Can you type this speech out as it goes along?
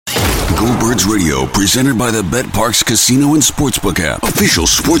Go Birds Radio, presented by the Bet Parks Casino and Sportsbook app. Official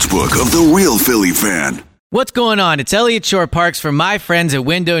sportsbook of the real Philly fan. What's going on? It's Elliott Shore-Parks from my friends at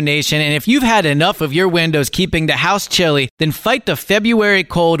Window Nation, and if you've had enough of your windows keeping the house chilly, then fight the February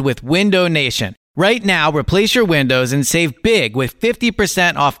cold with Window Nation. Right now, replace your windows and save big with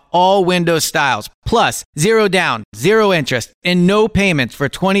 50% off all window styles, plus 0 down, 0 interest, and no payments for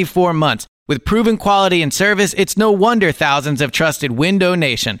 24 months. With proven quality and service, it's no wonder thousands have trusted Window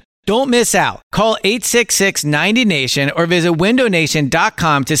Nation. Don't miss out. Call 866-90-NATION or visit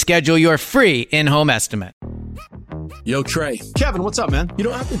windownation.com to schedule your free in-home estimate. Yo, Trey. Kevin, what's up, man? You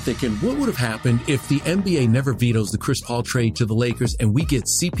know, I've been thinking, what would have happened if the NBA never vetoes the Chris Paul trade to the Lakers and we get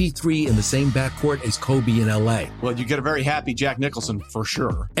CP3 in the same backcourt as Kobe in LA? Well, you get a very happy Jack Nicholson for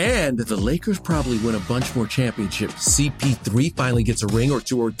sure. And the Lakers probably win a bunch more championships. CP3 finally gets a ring or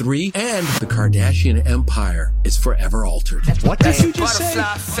 2 or 3, and the Kardashian empire is forever altered. What did you just say?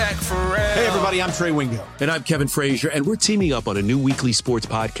 Hey, everybody, I'm Trey Wingo. And I'm Kevin Frazier, and we're teaming up on a new weekly sports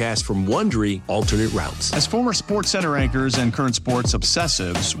podcast from Wondery, Alternate Routes. As former Sports Center anchors and current sports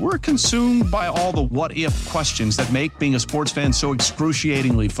obsessives, we're consumed by all the what-if questions that make being a sports fan so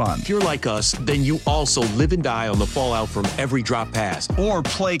excruciatingly fun. If you're like us, then you also live and die on the fallout from every drop pass. Or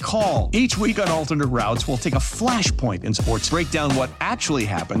play call. Each week on Alternate Routes, we'll take a flashpoint in sports, break down what actually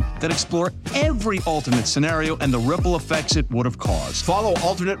happened, then explore every alternate scenario and the ripple effects it would have caused. Follow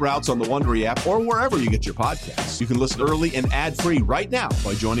Alternate Routes on the Wondery app or wherever you get your podcasts. You can listen early and ad-free right now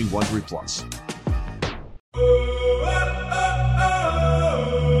by joining Wondery Plus.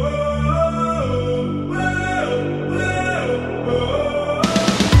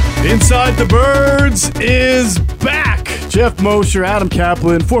 Inside the Birds is back. Jeff Mosher, Adam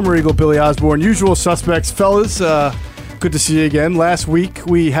Kaplan, former Eagle Billy Osborne, usual suspects. Fellas, good to see you again. Last week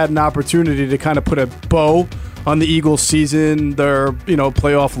we had an opportunity to kind of put a bow on the Eagles season, their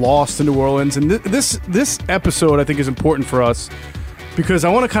playoff loss to New Orleans. And this episode I think is important for us because I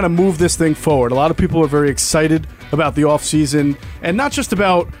want to kind of move this thing forward. A lot of people are very excited about the offseason, and not just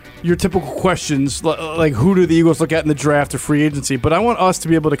about your typical questions like who do the Eagles look at in the draft or free agency, but I want us to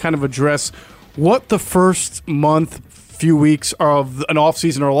be able to kind of address what the first month, few weeks of an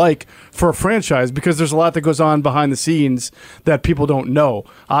offseason are like for a franchise, because there's a lot that goes on behind the scenes that people don't know.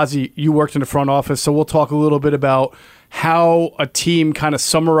 Ozzy, you worked in the front office, so we'll talk a little bit about how a team kind of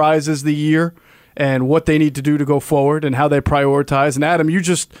summarizes the year and what they need to do to go forward and how they prioritize. And Adam, you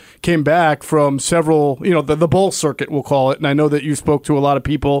just came back from several, the bowl circuit, we'll call it, and I know that you spoke to a lot of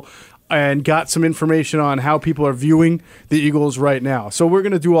people and got some information on how people are viewing the Eagles right now. So we're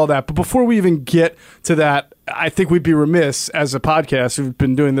going to do all that. But before we even get to that, I think we'd be remiss as a podcast who've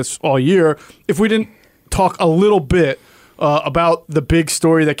been doing this all year if we didn't talk a little bit about the big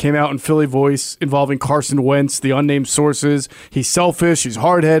story that came out in Philly Voice involving Carson Wentz, the unnamed sources. He's selfish, he's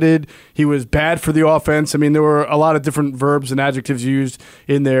hard-headed, he was bad for the offense. I mean, there were a lot of different verbs and adjectives used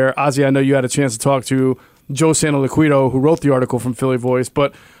in there. Ozzy, I know you had a chance to talk to Joe Santoliquito, who wrote the article from Philly Voice.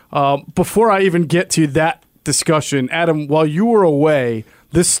 But before I even get to that discussion, Adam, while you were away,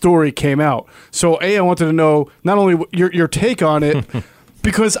 this story came out. So, I wanted to know not only your take on it,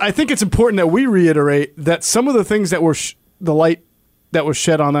 because I think it's important that we reiterate that some of the things that were the light that was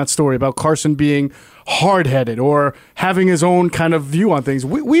shed on that story about Carson being hard-headed or having his own kind of view on things,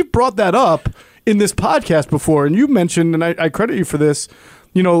 we've brought that up in this podcast before, and you mentioned, and I credit you for this,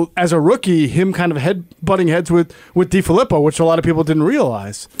 as a rookie, him kind of butting heads with DiFilippo, which a lot of people didn't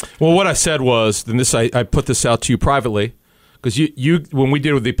realize. Well, what I said was, and this I put this out to you privately, because you when we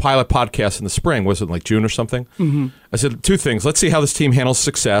did the pilot podcast in the spring, was it like June or something? Mm-hmm. I said 2 things. Let's see how this team handles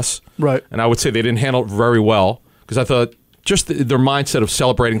success. Right. And I would say they didn't handle it very well, because I thought just their mindset of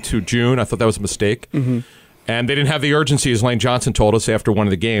celebrating to June, I thought that was a mistake. Mm-hmm. And they didn't have the urgency, as Lane Johnson told us after one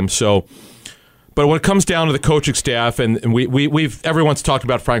of the games. So, but when it comes down to the coaching staff, and we've everyone's talked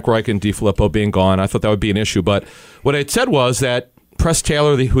about Frank Reich and DiFilippo being gone, I thought that would be an issue. But what I said was that Press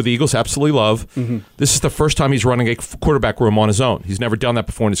Taylor, who the Eagles absolutely love, this is the first time he's running a quarterback room on his own. He's never done that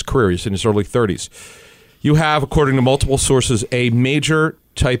before in his career. He's in his early 30s. You have, according to multiple sources, a major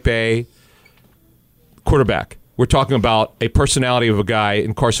type A quarterback. We're talking about a personality of a guy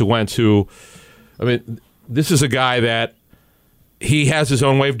in Carson Wentz who, this is a guy that he has his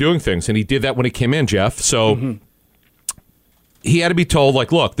own way of doing things, and he did that when he came in, Jeff. So he had to be told,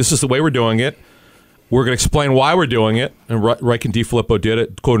 look, this is the way we're doing it. We're going to explain why we're doing it. And Reich and DiFilippo did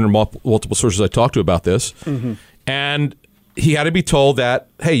it, according to multiple sources I talked to about this. Mm-hmm. And he had to be told that,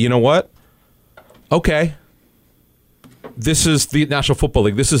 hey, you know what? Okay. This is the National Football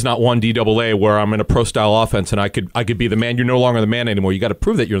League. This is not one DAA where I'm in a pro-style offense and I could be the man. You're no longer the man anymore. You got to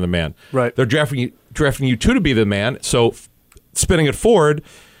prove that you're the man. Right. They're drafting you to be the man. So spinning it forward,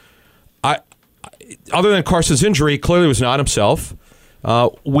 other than Carson's injury, clearly was not himself.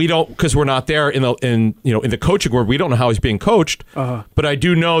 We don't, because we're not there in the coaching world. We don't know how he's being coached. But I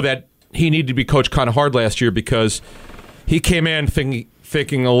do know that he needed to be coached kind of hard last year because he came in thinking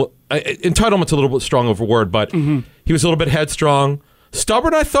entitlement's a little bit strong of a word, but he was a little bit headstrong,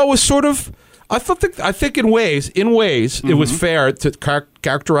 stubborn. I thought was sort of. I think in ways it was fair to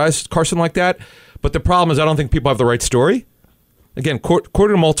characterize Carson like that. But the problem is I don't think people have the right story. Again,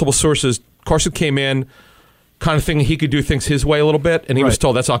 according to multiple sources, Carson came in kind of thinking he could do things his way a little bit, and he was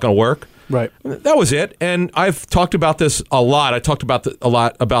told that's not going to work. Right. That was it. And I've talked about this a lot. I talked about a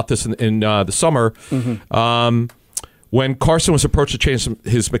lot about this in the summer. When Carson was approached to change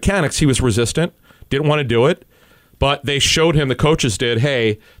his mechanics, he was resistant, didn't want to do it. But they showed him, the coaches did,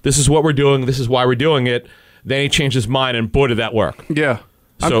 hey, this is what we're doing, this is why we're doing it. Then he changed his mind, and boy, did that work. Yeah.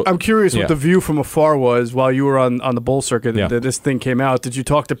 So, I'm curious what the view from afar was while you were on the bull circuit that this thing came out. Did you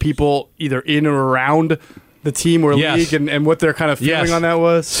talk to people either in or around the team or league and what their kind of feeling on that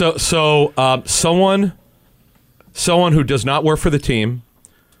was? So someone who does not work for the team,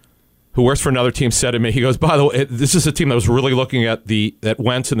 who works for another team, said to me, he goes, by the way, this is a team that was really looking at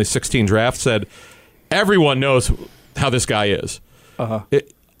Wentz in the 16 draft, said, everyone knows how this guy is.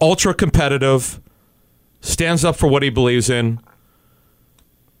 Ultra competitive, stands up for what he believes in,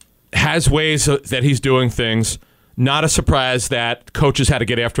 has ways that he's doing things. Not a surprise that coaches had to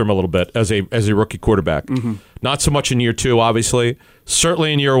get after him a little bit as a rookie quarterback. Not so much in year 2, obviously.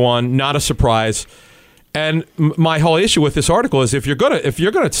 Certainly in year 1, not a surprise. And my whole issue with this article is if you're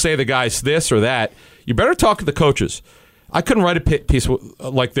gonna say the guy's this or that, you better talk to the coaches. I couldn't write a piece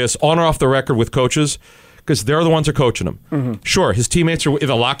like this on or off the record with coaches because they're the ones who are coaching him. Sure, his teammates are in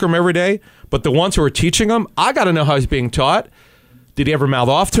the locker room every day, but the ones who are teaching him, I got to know how he's being taught. Did he ever mouth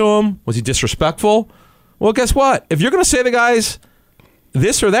off to him? Was he disrespectful? Well, guess what? If you're going to say the guys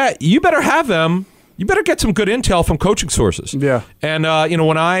this or that, you better have them. You better get some good intel from coaching sources. Yeah. And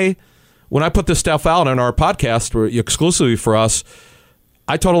when I put this stuff out on our podcast exclusively for us,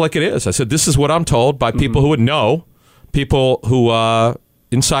 I told it like it is. I said, this is what I'm told by people who would know, people who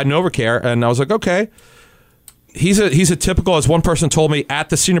inside NovaCare, and I was like, okay. He's a typical, as one person told me at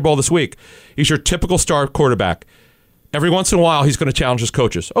the Senior Bowl this week, he's your typical star quarterback. Every once in a while, he's going to challenge his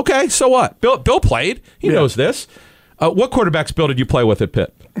coaches. Okay, so what? Bill played. He knows this. What quarterbacks, Bill, did you play with at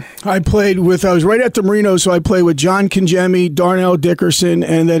Pitt? I was right at the Marino, so I played with John Kingemi, Darnell Dickerson,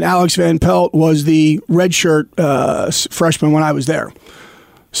 and then Alex Van Pelt was the redshirt freshman when I was there.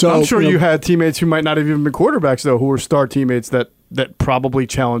 So I'm sure you had teammates who might not have even been quarterbacks, though, who were star teammates that probably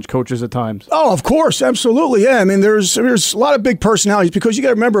challenge coaches at times. Oh, of course. Absolutely. Yeah. I mean, there's a lot of big personalities because you got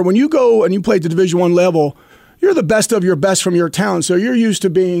to remember when you go and you play at the Division I level, you're the best of your best from your town. So you're used to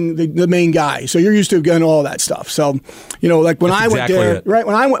being the main guy. So you're used to getting all that stuff. So, like when I went there, right?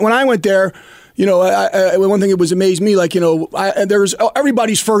 When I went there, one thing that was amazed me, there's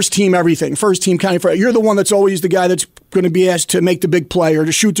everybody's first team everything. First team counting for you're the one that's always the guy that's going to be asked to make the big play or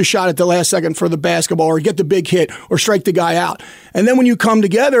to shoot the shot at the last second for the basketball or get the big hit or strike the guy out. And then when you come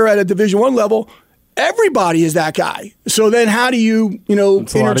together at a Division I level, everybody is that guy. So then how do you,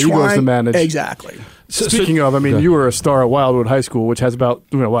 it's intertwine? A lot of egos to manage. Exactly. Speaking of, you were a star at Wildwood High School, which has about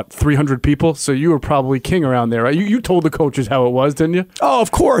 300 people. So you were probably king around there, right? You told the coaches how it was, didn't you? Oh,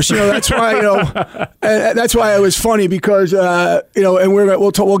 of course. That's why. And that's why it was funny because and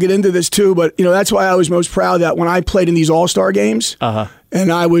we'll get into this too. But that's why I was most proud that when I played in these All-Star games,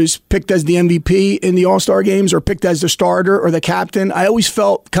 and I was picked as the MVP in the All-Star games, or picked as the starter or the captain, I always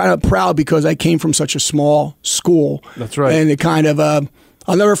felt kind of proud because I came from such a small school. That's right. And it kind of,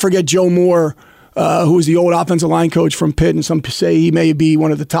 I'll never forget Joe Moore. Who was the old offensive line coach from Pitt, and some say he may be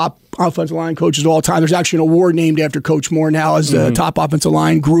one of the top offensive line coaches of all time. There's actually an award named after Coach Moore now as the top offensive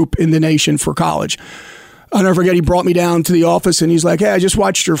line group in the nation for college. I'll never forget, he brought me down to the office, and he's like, hey, I just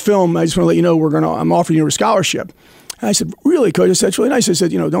watched your film. I just want to let you know I'm offering you a scholarship. And I said, really, Coach? I said, it's really nice. I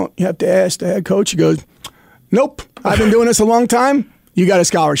said, don't you have to ask the head coach? He goes, nope, I've been doing this a long time. You got a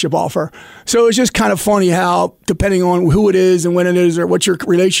scholarship offer. So it's just kind of funny how, depending on who it is and when it is or what your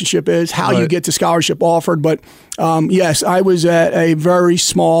relationship is, how you get the scholarship offered. But yes, I was at a very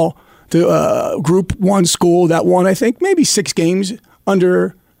small Group 1 school that won, I think, maybe 6 games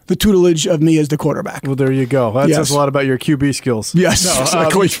under the tutelage of me as the quarterback. Well, there you go. That says a lot about your QB skills. Yes,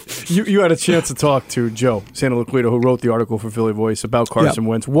 exactly. You had a chance to talk to Joe Santoliquito, who wrote the article for Philly Voice about Carson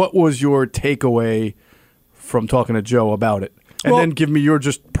Wentz. What was your takeaway from talking to Joe about it? And then give me your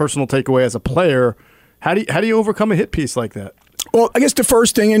just personal takeaway as a player. How do you overcome a hit piece like that? Well, I guess the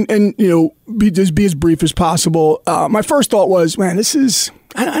first thing, and be as brief as possible. My first thought was, man, this is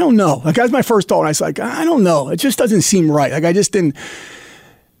I don't know. That was my first thought. And I was like, I don't know. It just doesn't seem right. I just didn't.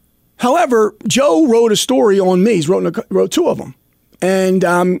 However, Joe wrote a story on me. He's wrote 2 of them. And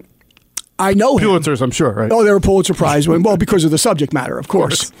I know him. Pulitzers, I'm sure, right? Oh, they were Pulitzer Prize winning. Well, because of the subject matter, of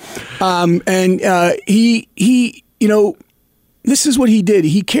course. He, you know, this is what he did.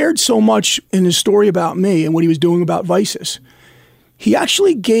 He cared so much in his story about me and what he was doing about Vices. He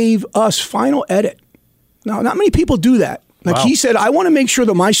actually gave us final edit. Now, not many people do that. Like he said, I want to make sure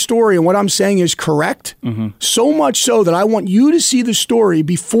that my story and what I'm saying is correct. So much so that I want you to see the story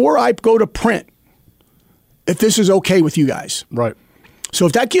before I go to print, if this is okay with you guys. Right. So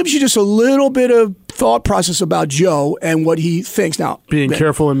if that gives you just a little bit of thought process about Joe and what he thinks. Now, being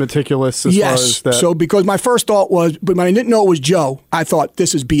careful and meticulous as far as that. So because my first thought was, but when I didn't know it was Joe, I thought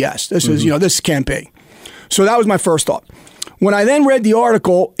this is BS. This is, this can't be. So that was my first thought. When I then read the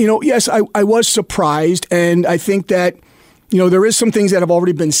article, yes, I was surprised, and I think that there is some things that have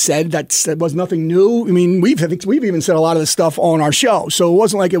already been said that was nothing new. I mean, we've even said a lot of this stuff on our show, so it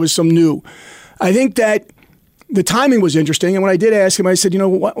wasn't like it was some new. I think that the timing was interesting, and when I did ask him, I said,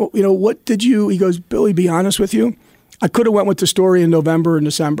 what did you? He goes, Billy, be honest with you, I could have went with the story in November and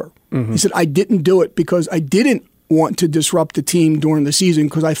December. He said I didn't do it because I didn't want to disrupt the team during the season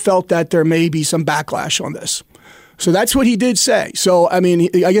because I felt that there may be some backlash on this. So that's what he did say. So I mean,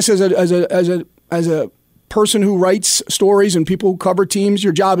 I guess as a person who writes stories and people who cover teams,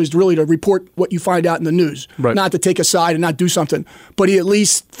 your job is really to report what you find out in the news, not to take a side and not do something. But he at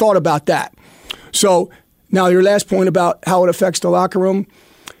least thought about that. So now your last point about how it affects the locker room.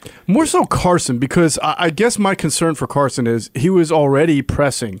 More so Carson, because I guess my concern for Carson is he was already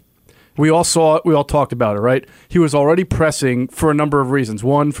pressing. We all saw it. We all talked about it, right? He was already pressing for a number of reasons.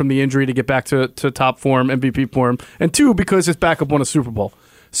 1, from the injury to get back to top form, MVP form. And 2, because his backup won a Super Bowl.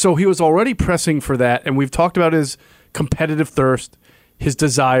 So he was already pressing for that, and we've talked about his competitive thirst, his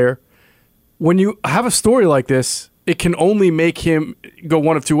desire. When you have a story like this, it can only make him go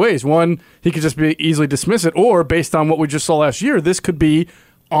one of 2 ways. 1, he could just easily dismiss it, or based on what we just saw last year, this could be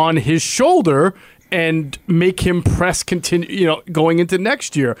on his shoulder and make him press continue, going into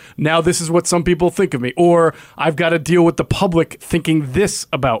next year. Now this is what some people think of me, or I've got to deal with the public thinking this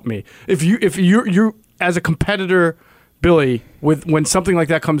about me. If you're as a competitor, Billy, when something like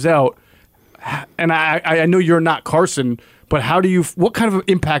that comes out, and I know you're not Carson, but what kind of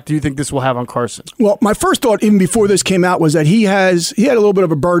impact do you think this will have on Carson? Well, my first thought, even before this came out, was that he had a little bit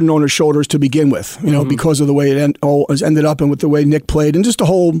of a burden on his shoulders to begin with, because of the way it ended up and with the way Nick played and just the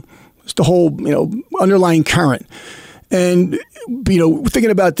whole underlying current. And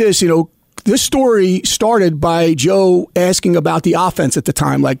thinking about this, this story started by Joe asking about the offense at the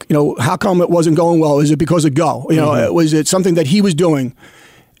time, like, how come it wasn't going well? Is it because of Go? Was it something that he was doing?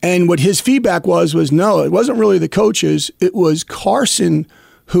 And what his feedback was no, it wasn't really the coaches. It was Carson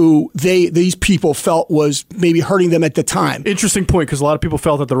who these people felt was maybe hurting them at the time. Interesting point, because a lot of people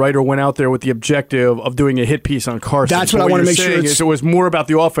felt that the writer went out there with the objective of doing a hit piece on Carson. That's what I want to make sure. It was more about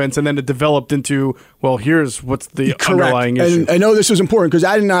the offense, and then it developed into, well, here's what's the underlying issue. And I know this is important because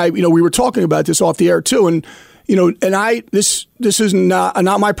Ad and I, we were talking about this off the air too, and this is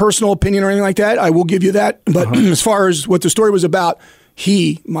not my personal opinion or anything like that. I will give you that, but as far as what the story was about,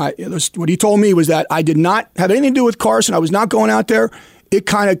 what he told me was that I did not have anything to do with Carson. I was not going out there. It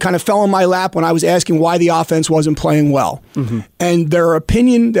kind of fell in my lap when I was asking why the offense wasn't playing well. And their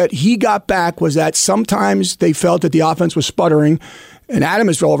opinion that he got back was that sometimes they felt that the offense was sputtering, and Adam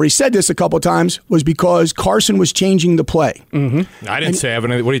has already said this a couple of times, was because Carson was changing the play. I didn't say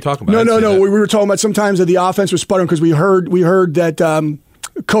what are you talking about? No. We were talking about sometimes that the offense was sputtering because we heard that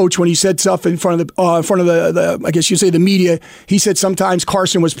coach, when he said stuff in front of the I guess you say the media, he said sometimes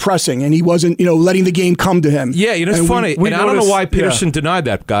Carson was pressing and he wasn't letting the game come to him. Yeah, it's funny. I don't know why Peterson denied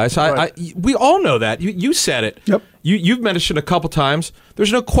that, guys. We all know that. You said it. Yep. You've mentioned it a couple times.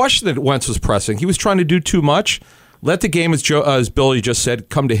 There's no question that Wentz was pressing. He was trying to do too much. Let the game, as Billy just said,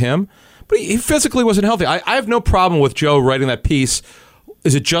 come to him. But he physically wasn't healthy. I have no problem with Joe writing that piece.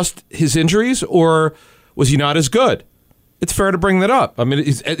 Is it just his injuries, or was he not as good? It's fair to bring that up. I mean,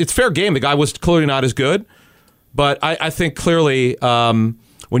 it's fair game. The guy was clearly not as good. But I think clearly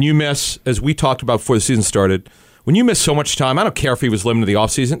when you miss, as we talked about before the season started, when you miss so much time, I don't care if he was limited to the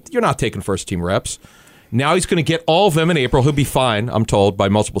offseason, you're not taking first-team reps. Now he's going to get all of them in April. He'll be fine, I'm told, by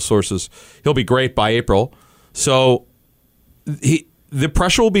multiple sources. He'll be great by April. So the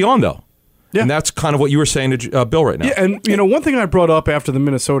pressure will be on, though. Yeah. And that's kind of what you were saying to Bill right now. Yeah, and one thing I brought up after the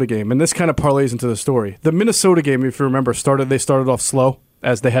Minnesota game, and this kind of parlays into the story. The Minnesota game, if you remember, they started off slow,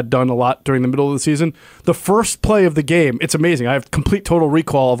 as they had done a lot during the middle of the season. The first play of the game, it's amazing. I have complete total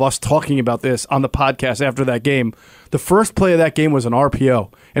recall of us talking about this on the podcast after that game. The first play of that game was an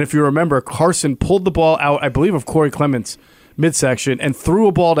RPO. And if you remember, Carson pulled the ball out, I believe, of Corey Clements, midsection and threw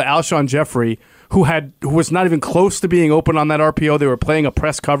a ball to Alshon Jeffrey, who was not even close to being open on that RPO. They were playing a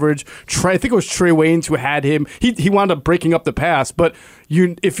press coverage. I think it was Trey Waynes who had him. He wound up breaking up the pass, but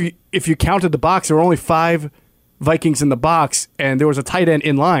if you counted the box, there were only 5 Vikings in the box, and there was a tight end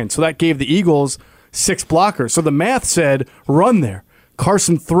in line. So that gave the Eagles 6 blockers. So the math said run there.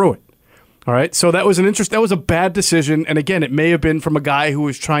 Carson threw it. All right, so that was that was a bad decision, and again, it may have been from a guy who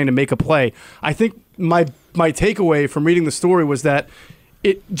was trying to make a play. I think my takeaway from reading the story was that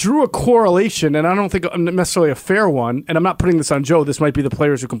it drew a correlation, and I don't think necessarily a fair one, and I'm not putting this on Joe, this might be the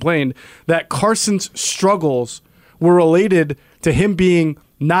players who complained, that Carson's struggles were related to him being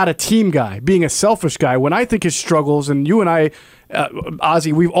not a team guy, being a selfish guy, when I think his struggles, and you and I,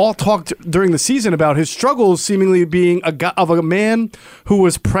 Ozzy, we've all talked during the season about his struggles seemingly being a man who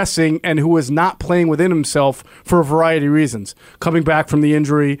was pressing and who was not playing within himself for a variety of reasons. Coming back from the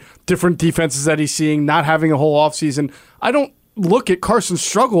injury, different defenses that he's seeing, not having a whole offseason. I don't look at Carson's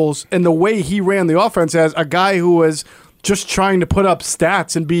struggles and the way he ran the offense as a guy who was just trying to put up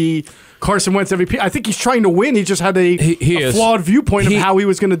stats and be Carson Wentz MVP. I think he's trying to win. He just had a flawed viewpoint of how he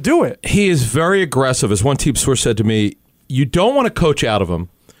was going to do it. He is very aggressive. As one team source said to me, you don't want to coach out of him,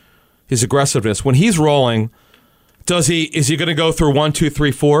 his aggressiveness. When he's rolling, is he going to go through 1, 2,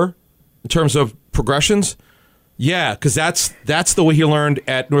 3, 4 in terms of progressions? Yeah, because that's the way he learned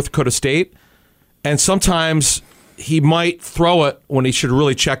at North Dakota State. And sometimes he might throw it when he should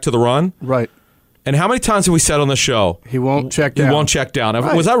really check to the run. Right. And how many times have we said on the show he won't check down? He won't check down.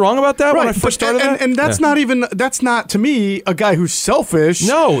 Right. Was I wrong about that when I first started? And that's not to me a guy who's selfish.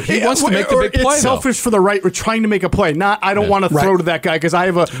 No, he wants to make the big play. It's selfish for the right. We're trying to make a play. Not I don't want to throw to that guy because I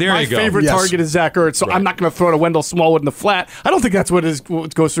have my favorite target is Zach Ertz, so I'm not going to throw to Wendell Smallwood in the flat. I don't think that's what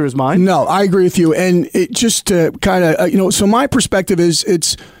goes through his mind. No, I agree with you. And it just kind of so my perspective is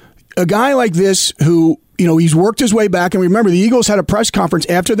it's a guy like this who. He's worked his way back. And remember, the Eagles had a press conference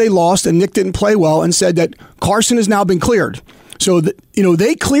after they lost and Nick didn't play well and said that Carson has now been cleared. So,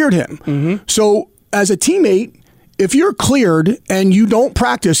 they cleared him. Mm-hmm. So, as a teammate, if you're cleared and you don't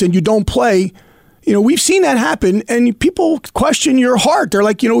practice and you don't play, we've seen that happen and people question your heart. They're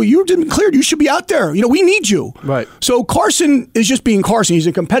like, you've been cleared. You should be out there. We need you. Right. So, Carson is just being Carson. He's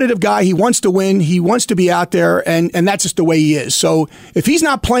a competitive guy. He wants to win. He wants to be out there. And that's just the way he is. So, if he's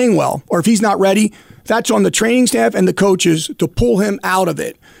not playing well or if he's not ready, that's on the training staff and the coaches to pull him out of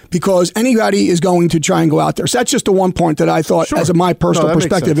it because anybody is going to try and go out there. So that's just the one point that I thought as my personal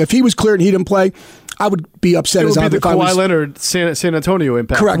perspective. If he was cleared and he didn't play, I would be upset. It would be the Kawhi Leonard San Antonio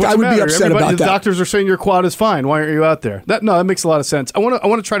impact. Correct. I would be upset about that. The doctors are saying your quad is fine. Why aren't you out there? That makes a lot of sense. I want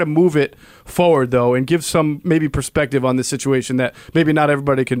to try to move it forward though and give some maybe perspective on this situation that maybe not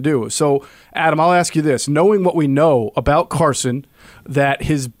everybody can do. So Adam, I'll ask you this: knowing what we know about Carson, that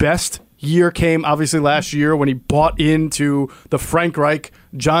his best year came obviously last year when he bought into the Frank Reich,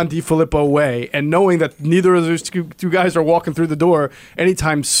 John DeFilippo way, and knowing that neither of those two guys are walking through the door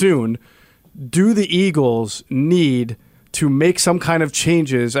anytime soon, do the Eagles need to make some kind of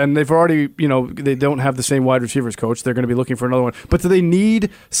changes? And they've already, they don't have the same wide receivers coach. They're going to be looking for another one. But do they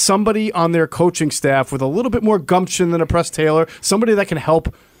need somebody on their coaching staff with a little bit more gumption than a Press Taylor, somebody that can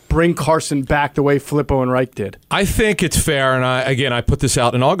help bring Carson back the way Filippo and Reich did? I think it's fair, and I put this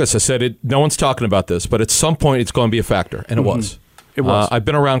out in August. I said no one's talking about this, but at some point it's going to be a factor, and it was. It was. I've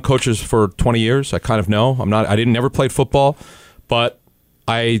been around coaches for 20 years. I kind of know. I didn't never play football, but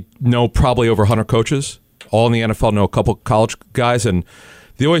I know probably over 100 coaches. All in the NFL, know a couple college guys, and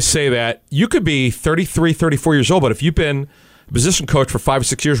they always say that you could be 33, 34 years old, but if you've been a position coach for 5 or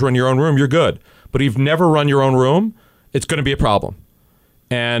 6 years, run your own room, you're good. But if you've never run your own room, it's going to be a problem.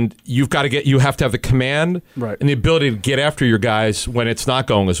 And you have to have the command and the ability to get after your guys when it's not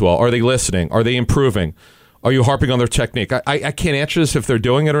going as well. Are they listening? Are they improving? Are you harping on their technique? I can't answer this if they're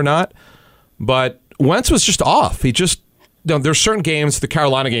doing it or not, but Wentz was just off. He just, there's certain games, the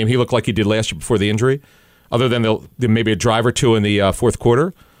Carolina game, he looked like he did last year before the injury, other than maybe a drive or two in the fourth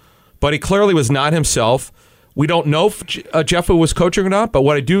quarter. But he clearly was not himself. We don't know if Jeffa was coaching or not, but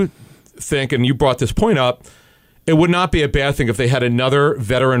what I do think, and you brought this point up, it would not be a bad thing if they had another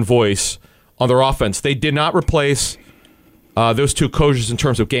veteran voice on their offense. They did not replace those two coaches in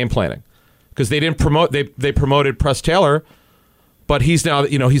terms of game planning because they didn't promote. They promoted Press Taylor, but he's now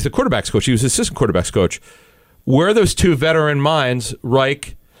he's the quarterback's coach. He was assistant quarterback's coach. Where are those two veteran minds,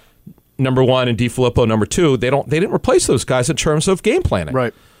 Reich, number one, and DeFilippo, number two? They didn't replace those guys in terms of game planning.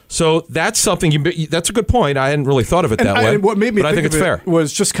 Right. So that's something. That's a good point. I hadn't really thought of it that way. And what made me but I think it's fair.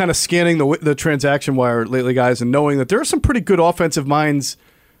 Was just kind of scanning the transaction wire lately, guys, and knowing that there are some pretty good offensive minds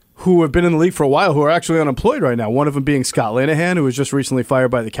who have been in the league for a while who are actually unemployed right now. One of them being Scott Linehan, who was just recently fired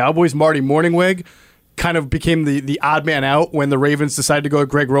by the Cowboys. Marty Mornhinweg kind of became the odd man out when the Ravens decided to go with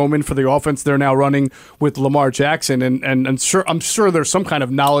Greg Roman for the offense they're now running with Lamar Jackson. And I'm sure there's some kind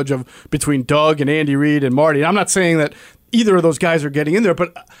of knowledge of between Doug and Andy Reid and Marty. And I'm not saying that either of those guys are getting in there,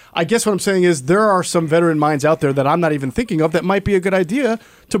 but I guess what I'm saying is there are some veteran minds out there that I'm not even thinking of that might be a good idea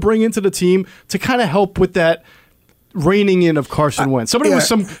to bring into the team to kind of help with that reining in of Carson Wentz. Somebody with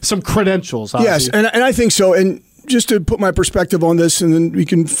some credentials, obviously. Yes, and I think so. And just to put my perspective on this, and then we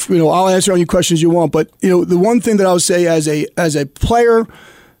can, I'll answer any questions you want. But the one thing that I would say as a player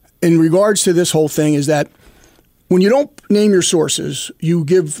in regards to this whole thing is that when you don't name your sources,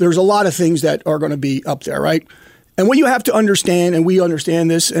 there's a lot of things that are going to be up there, right? And what you have to understand, and we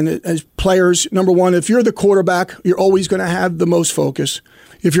understand this, and as players, number one, if you're the quarterback, you're always going to have the most focus.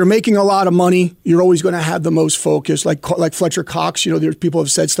 If you're making a lot of money, you're always going to have the most focus. Like Fletcher Cox, there's people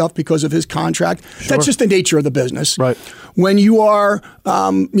have said stuff because of his contract. Sure. That's just the nature of the business. Right. When you are,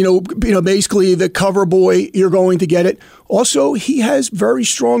 basically the cover boy, you're going to get it. Also, he has very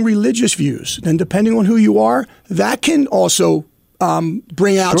strong religious views, and depending on who you are, that can also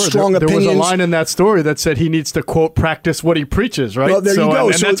bring out strong opinions. There was a line in that story that said he needs to, quote, practice what he preaches, right? Well, there you go.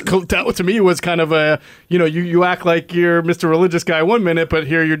 And that to me was kind of a, you act like you're Mr. Religious Guy 1 minute, but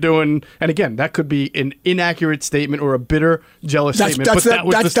here you're doing, and again, that could be an inaccurate statement or a bitter, jealous statement, but that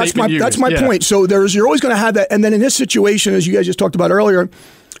was the statement used. That's my point. So you're always going to have that. And then in this situation, as you guys just talked about earlier,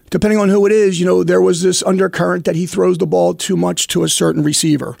 depending on who it is, there was this undercurrent that he throws the ball too much to a certain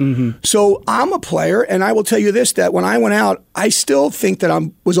receiver. Mm-hmm. So I'm a player, and I will tell you this, that when I went out, I still think that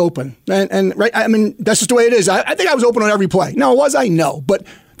I was open. And right, I mean, that's just the way it is. I think I was open on every play. Now, was I? No. But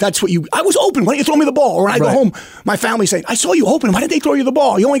that's what I was open. Why didn't you throw me the ball? Or when I go home, my family saying, I saw you open. Why didn't they throw you the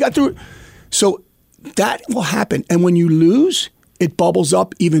ball? You only got through it. So that will happen. And when you lose, it bubbles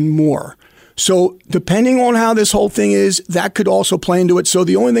up even more. So depending on how this whole thing is, that could also play into it. So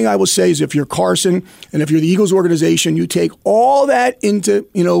the only thing I will say is if you're Carson and if you're the Eagles organization, you take all that into,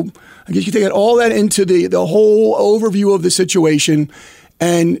 I guess you take all that into the whole overview of the situation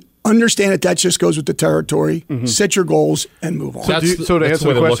and understand that just goes with the territory, set your goals, and move on. So to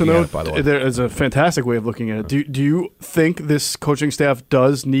answer the question, though, there is a fantastic way of looking at it. Do you think this coaching staff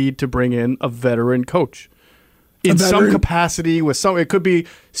does need to bring in a veteran coach? In some capacity, it could be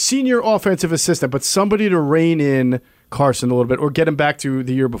senior offensive assistant, but somebody to rein in Carson a little bit or get him back to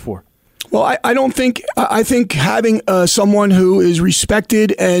the year before. Well, I think having someone who is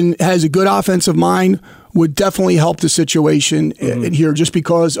respected and has a good offensive mind would definitely help the situation in here, just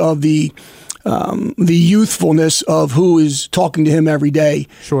because of the youthfulness of who is talking to him every day.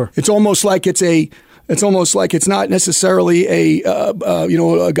 Sure, it's almost like it's not necessarily a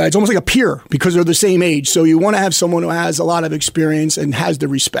guy. It's almost like a peer because they're the same age. So you want to have someone who has a lot of experience and has the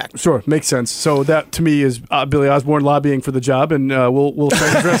respect. Sure, makes sense. So that to me is Billy Osborne lobbying for the job, and we'll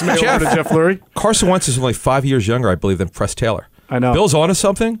send his resume over to Jeff Lurie. Carson Wentz is only 5 years younger, I believe, than Press Taylor. I know. Bill's onto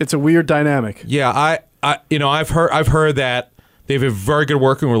something. It's a weird dynamic. Yeah, I've heard that they have a very good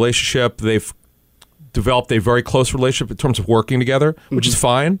working relationship. They've developed a very close relationship in terms of working together, which is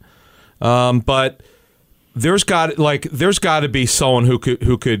fine. But there's got to be someone who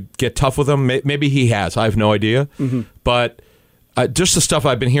could get tough with him. Maybe he has. I have no idea. Mm-hmm. But just the stuff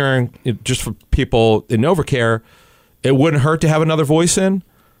I've been hearing, just from people in NovaCare, it wouldn't hurt to have another voice in.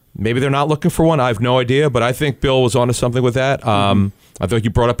 Maybe they're not looking for one. I have no idea. But I think Bill was onto something with that. I thought you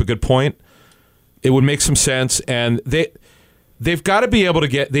brought up a good point. It would make some sense, and they've got to be able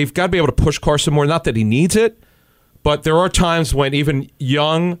to push Carson more. Not that he needs it, but there are times when even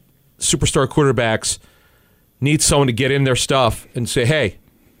young superstar quarterbacks need someone to get in their stuff and say, hey,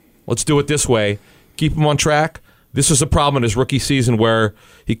 let's do it this way. Keep him on track. This was a problem in his rookie season where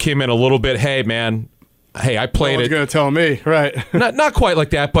he came in a little bit, hey, man, I played it. You're going to tell me, right? not quite like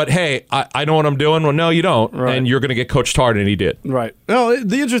that, but hey, I know what I'm doing. Well, no, you don't. Right. And you're going to get coached hard, and he did. Right. Well,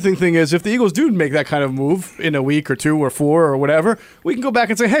 the interesting thing is if the Eagles do make that kind of move in a week or two or 4 or whatever, we can go back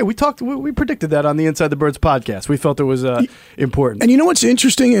and say, hey, we predicted that on the Inside the Birds podcast. We felt it was important. And you know what's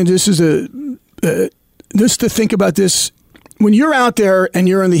interesting, and this is just to think about this, when you're out there and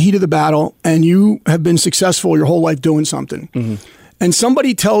you're in the heat of the battle and you have been successful your whole life doing something, and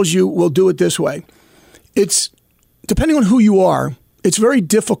somebody tells you, we'll do it this way, it's, depending on who you are, it's very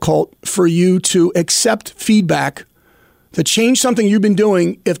difficult for you to accept feedback to change something you've been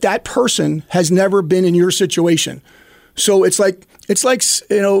doing if that person has never been in your situation. So it's like I'm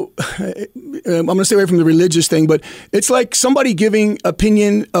going to stay away from the religious thing, but it's like somebody giving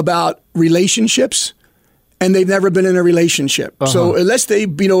opinion about relationships and they've never been in a relationship. So unless they,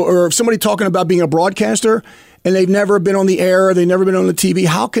 or somebody talking about being a broadcaster and they've never been on the air, they've never been on the TV.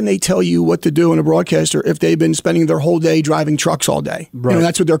 How can they tell you what to do in a broadcaster if they've been spending their whole day driving trucks all day? Right.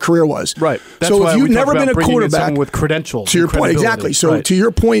 That's what their career was. Right. That's so why if you've never been a quarterback with credentials, to your point, exactly. So to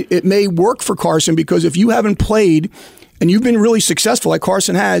your point, it may work for Carson because if you haven't played and you've been really successful like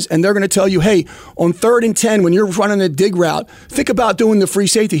Carson has, and they're going to tell you, hey, on 3rd and 10, when you're running a dig route, think about doing the free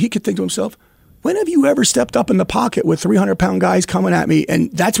safety. He could think to himself, when have you ever stepped up in the pocket with 300-pound guys coming at me,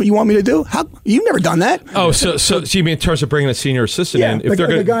 and that's what you want me to do? You've never done that. Oh, so you mean in terms of bringing a senior assistant in? If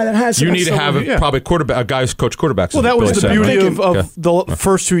the guy that has you need to have probably a guy who's coach quarterbacks. Well, that was the beauty of the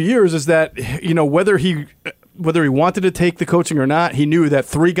first 2 years is that whether he wanted to take the coaching or not, he knew that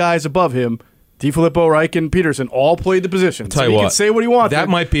 3 guys above him, DeFilippo, Reich, and Peterson, all played the position. So he could say what he wanted. That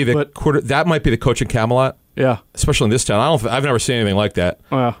might be the coaching Camelot. Yeah, especially in this town. I've never seen anything like that.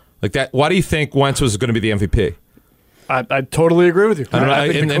 Like that. Why do you think Wentz was going to be the MVP? I totally agree with you.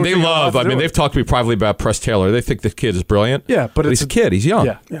 And they love. I mean, they've talked to me privately about Press Taylor. They think the kid is brilliant. Yeah, but he's a kid. He's young.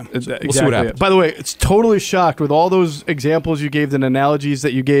 Yeah. Exactly. We'll see what happens. By the way, it's totally shocked with all those examples you gave and analogies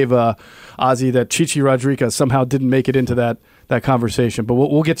that you gave, Ozzy, that Chichi Rodriguez somehow didn't make it into that conversation. But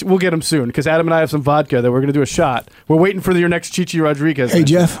we'll get him soon because Adam and I have some vodka that we're going to do a shot. We're waiting for your next Chichi Rodriguez. Hey,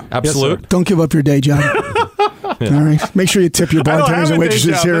 Jeff. Absolute. Yes, don't give up your day job. Yeah. All right. Make sure you tip your bartenders and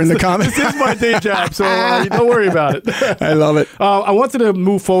waitresses here in the comments. This is my day job, so don't worry about it. I love it. I wanted to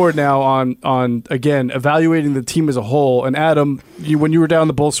move forward now on again, evaluating the team as a whole. And Adam, when you were down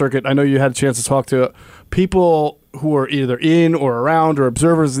the Bull Circuit, I know you had a chance to talk to people who are either in or around or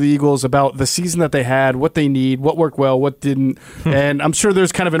observers of the Eagles about the season that they had, what they need, what worked well, what didn't. And I'm sure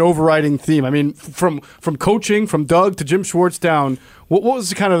there's kind of an overriding theme. I mean, from coaching, from Doug to Jim Schwartz down, what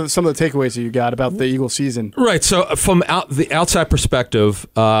was kind of some of the takeaways that you got about the Eagles season? Right. So from the outside perspective,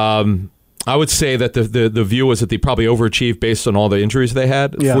 I would say that the view was that they probably overachieved based on all the injuries they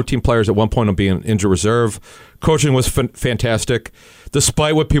had. Yeah. 14 players at one point on being injured reserve. Coaching was fantastic.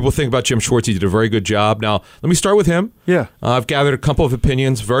 Despite what people think about Jim Schwartz, he did a very good job. Now, let me start with him. Yeah. I've gathered a couple of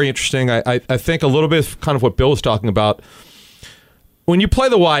opinions. Very interesting. I think a little bit of kind of what Bill was talking about. When you play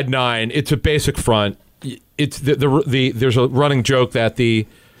the wide 9, it's a basic front. It's there's a running joke that the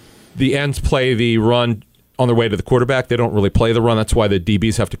ends play the run on their way to the quarterback. They don't really play the run. That's why the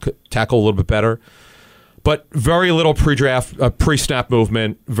DBs have to tackle a little bit better. But very little pre-snap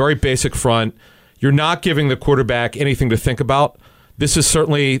movement, very basic front. You're not giving the quarterback anything to think about. This is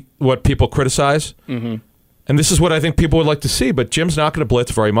certainly what people criticize. Mm-hmm. And this is what I think people would like to see. But Jim's not going to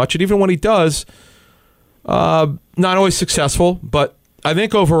blitz very much. And even when he does, not always successful. But I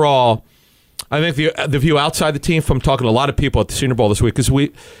think overall, I think the view outside the team from talking to a lot of people at the Senior Bowl this week, because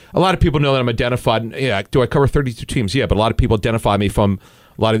a lot of people know that I'm identified. Yeah, do I cover 32 teams? Yeah, but a lot of people identify me from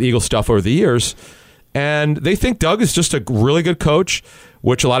a lot of the Eagles stuff over the years. And they think Doug is just a really good coach,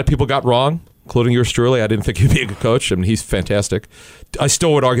 which a lot of people got wrong, including yours truly. I didn't think he'd be a good coach. I mean, he's fantastic. I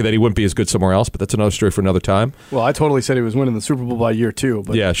still would argue that he wouldn't be as good somewhere else, but that's another story for another time. Well, I totally said he was winning the Super Bowl by year 2.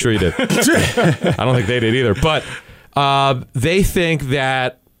 But. Yeah, sure you did. I don't think they did either. But they think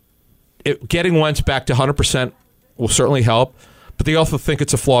that getting Wentz back to 100% will certainly help, but they also think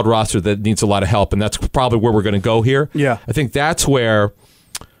it's a flawed roster that needs a lot of help, and that's probably where we're going to go here. Yeah. I think that's where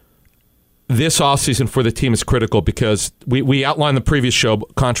this offseason for the team is critical because we outlined the previous show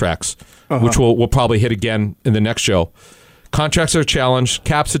contracts, which we'll probably hit again in the next show. Contracts are a challenge.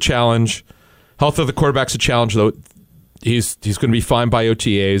 Cap's a challenge. Health of the quarterback's a challenge, though he's going to be fine by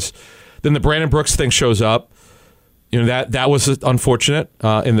OTAs. Then the Brandon Brooks thing shows up. You know, that was unfortunate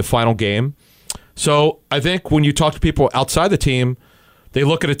in the final game. So I think when you talk to people outside the team, they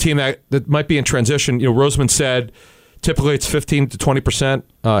look at a team that might be in transition. You know, Roseman said typically it's 15 to 20%.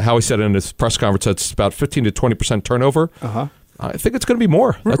 Howie said in his press conference that it's about 15 to 20% turnover. I think it's going to be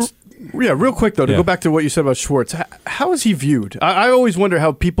more. Yeah, real quick, though, to go back to what you said about Schwartz, how is he viewed? I always wonder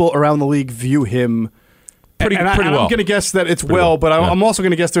how people around the league view him. Pretty well. I'm going to guess that it's but I'm also going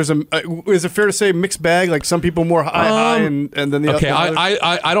to guess there's is it fair to say mixed bag? Like some people more high and then the okay, other?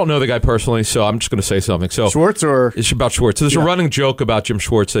 I don't know the guy personally, so I'm just going to say something. So Schwartz or it's about Schwartz. So there's a running joke about Jim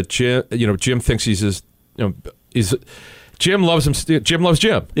Schwartz that Jim thinks Jim loves him. Jim loves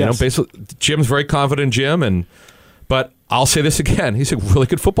Jim. Yes. You know, basically Jim's very confident in Jim, but I'll say this again: he's a really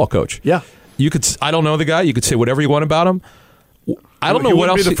good football coach. Yeah, I don't know the guy. You could say whatever you want about him. I don't know what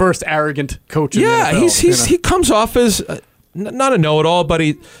else. He would be the first arrogant coach in the NFL, he comes off as not a know-it-all, but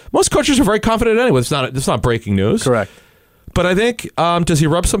most coaches are very confident anyway. It's not breaking news. Correct. But I think, does he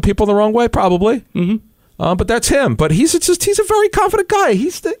rub some people the wrong way? Probably. Mm-hmm. But that's him. But he's a very confident guy.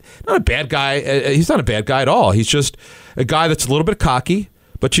 He's not a bad guy. He's not a bad guy at all. He's just a guy that's a little bit cocky.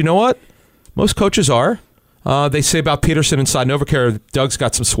 But you know what? Most coaches are. They say about Peterson inside NovaCare, Doug's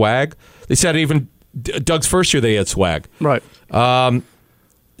got some swag. They said even Doug's first year they had swag. Right.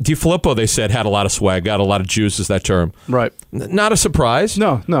 DiFilippo, they said, had a lot of swag, got a lot of juice, is that term. Right. Not a surprise.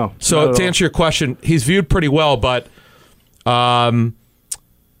 No. So to answer your question, he's viewed pretty well, but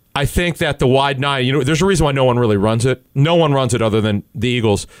I think that the wide nine, there's a reason why no one really runs it. No one runs it other than the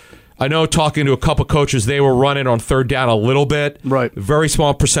Eagles. I know talking to a couple coaches, they were running on third down a little bit. Right. Very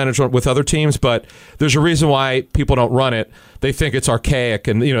small percentage with other teams, but there's a reason why people don't run it. They think it's archaic,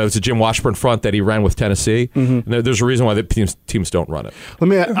 and it's a Jim Washburn front that he ran with Tennessee. Mm-hmm. And there's a reason why the teams don't run it. Let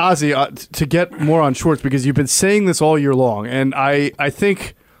me, Ozzie, to get more on Schwartz, because you've been saying this all year long, and I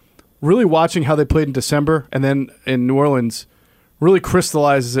think really watching how they played in December and then in New Orleans really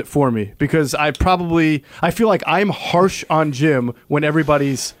crystallizes it for me, because I feel like I'm harsh on Jim when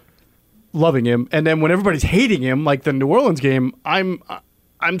everybody's loving him, and then when everybody's hating him, like the New Orleans game, I'm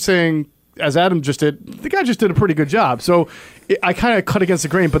saying, as Adam just did, the guy just did a pretty good job. So I kind of cut against the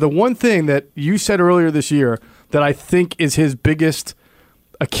grain. But the one thing that you said earlier this year that I think is his biggest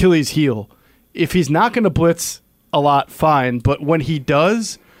Achilles heel, if he's not going to blitz a lot, fine, but when he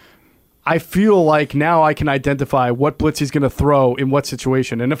does, I feel like now I can identify what blitz he's going to throw in what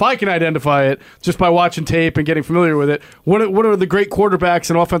situation. And if I can identify it just by watching tape and getting familiar with it, what are the great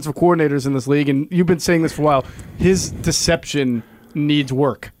quarterbacks and offensive coordinators in this league? And you've been saying this for a while. His deception needs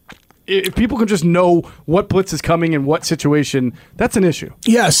work. If people can just know what blitz is coming in what situation, that's an issue.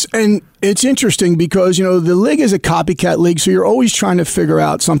 Yes, and it's interesting because, the league is a copycat league, so you're always trying to figure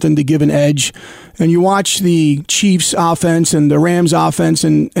out something to give an edge. And you watch the Chiefs offense and the Rams offense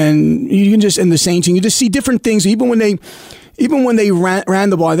and you can just, and the Saints, and you just see different things. Even when they ran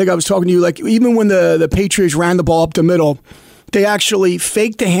the ball, I think I was talking to you, like even when the Patriots ran the ball up the middle, they actually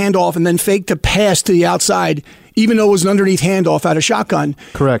faked the handoff and then faked the pass to the outside, even though it was an underneath handoff out of shotgun.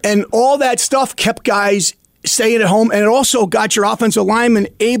 Correct. And all that stuff kept guys staying at home, and it also got your offensive lineman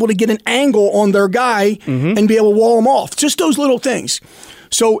able to get an angle on their guy and be able to wall them off. Just those little things.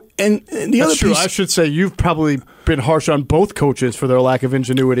 So, and the other piece, I should say you've probably been harsh on both coaches for their lack of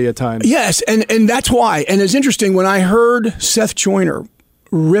ingenuity at times. Yes, and that's why. And it's interesting, when I heard Seth Joyner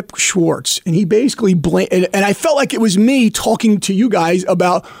rip Schwartz, and he basically blamed, and I felt like it was me talking to you guys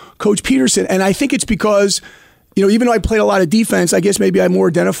about Coach Peterson, and I think it's because, even though I played a lot of defense, I guess maybe I more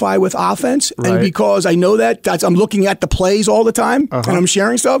identify with offense, right. And because I know that's I'm looking at the plays all the time, and I'm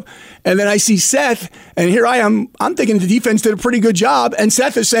sharing stuff, and then I see Seth, and here I am, I'm thinking the defense did a pretty good job, and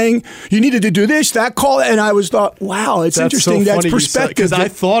Seth is saying, you needed to do this, that call, and I thought, wow, it's interesting, so that's perspective. Because I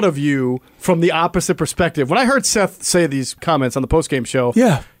thought of you from the opposite perspective. When I heard Seth say these comments on the postgame show,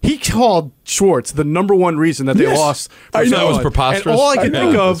 he called Schwartz the number one reason that they lost. I know. That was preposterous. And all I could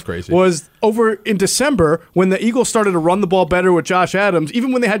think of was over in December when the Eagles started to run the ball better with Josh Adams.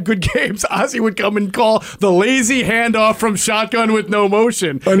 Even when they had good games, Ozzie would come and call the lazy handoff from shotgun with no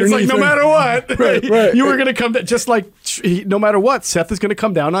motion. It's like, no matter what, right. You were going to come down, just like no matter what, Seth is going to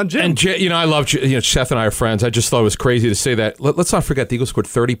come down on Jim. And I love Seth and I are friends. I just thought it was crazy to say that. Let's not forget the Eagles scored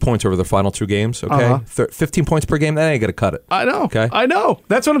 30 points over the final two games. Okay, 15 points per game. That ain't gonna cut it. I know. Okay, I know.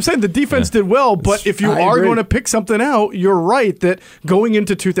 That's what I'm saying. The defense did well, but if you are going to pick something out, you're right that going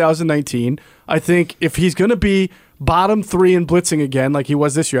into 2019, I think if he's going to be bottom three in blitzing again, like he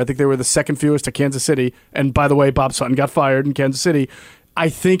was this year, I think they were the second fewest to Kansas City. And by the way, Bob Sutton got fired in Kansas City. I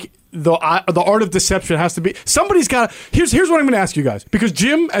think the art of deception has to be, somebody's got to, here's what I'm going to ask you guys, because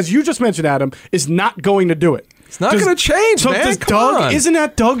Jim, as you just mentioned, Adam, is not going to do it. It's not going to change, so man. Isn't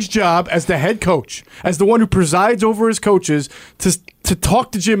that Doug's job as the head coach, as the one who presides over his coaches, to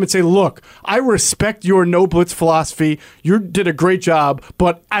talk to Jim and say, look, I respect your no blitz philosophy. You did a great job,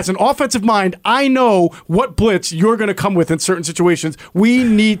 but as an offensive mind, I know what blitz you're going to come with in certain situations. We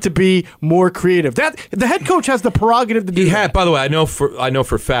need to be more creative. That the head coach has the prerogative to do that. By the way, I know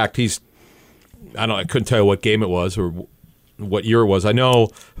for a fact I couldn't tell you what game it was or what year it was. I know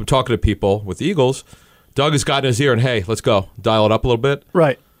I'm talking to people with the Eagles. Doug has gotten his ear and, hey, let's go. Dial it up a little bit.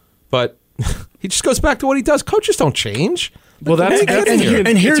 Right. But he just goes back to what he does. Coaches don't change. Well, here's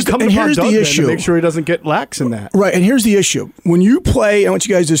the issue. To make sure he doesn't get lax in that. Right, and here's the issue. When you play, I want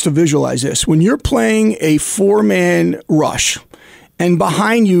you guys just to visualize this. When you're playing a four-man rush, and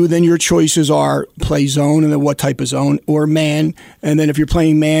behind you, then your choices are play zone, and then what type of zone, or man. And then if you're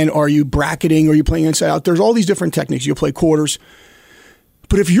playing man, are you bracketing, or are you playing inside out? There's all these different techniques. You'll play quarters.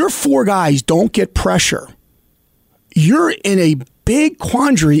 But if your four guys don't get pressure, you're in a big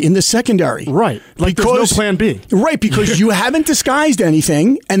quandary in the secondary. Right. Like there's no plan B. Right, because you haven't disguised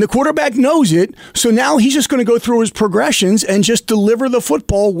anything, and the quarterback knows it, so now he's just going to go through his progressions and just deliver the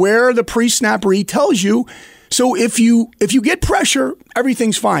football where the pre-snap read tells you. So if you get pressure,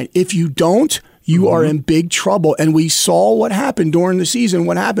 everything's fine. If you don't, you are in big trouble. And we saw what happened during the season,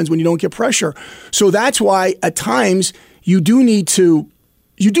 what happens when you don't get pressure. So that's why at times you do need to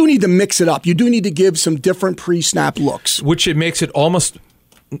mix it up. You do need to give some different pre-snap looks. Which it makes it almost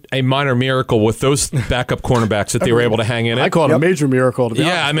a minor miracle with those backup cornerbacks that they were able to hang in it. I call it a major miracle, to be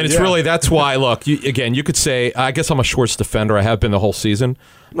honest. Yeah, I mean, it's really, that's why, look, you could say, I guess I'm a Schwartz defender. I have been the whole season.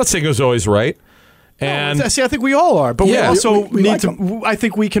 I'm not saying it was always right. And I think we all are, but we also need like to. I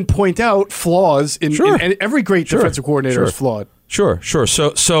think we can point out flaws in every great defensive coordinator is flawed. Sure.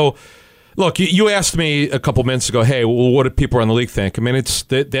 So look, you asked me a couple minutes ago, hey, well, what do people around the league think? I mean, it's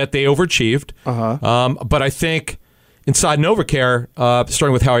that they overachieved. But I think inside NovaCare,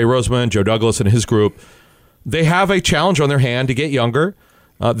 starting with Howie Roseman, Joe Douglas, and his group, they have a challenge on their hand to get younger.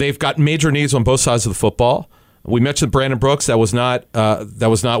 They've got major needs on both sides of the football. We mentioned Brandon Brooks. That was not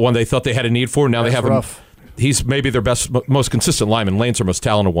one they thought they had a need for. Now they have him. He's maybe their best, most consistent lineman. Lane's their most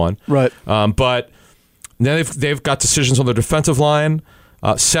talented one. Right. But now they've got decisions on their defensive line.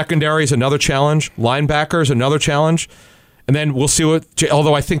 Secondary is another challenge. Linebacker is another challenge. And then we'll see what.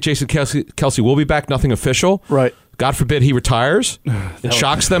 Although I think Jason Kelsey will be back, nothing official. Right. God forbid he retires. It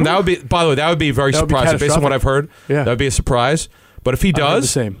shocks them. That would be. By the way, that would be very surprising based on what I've heard. Yeah. That would be a surprise. But if he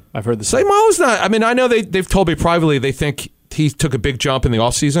does, I've heard the same. Well, it's not. I mean, I know they've told me privately they think he took a big jump in the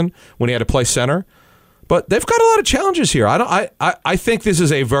offseason when he had to play center. But they've got a lot of challenges here. I think this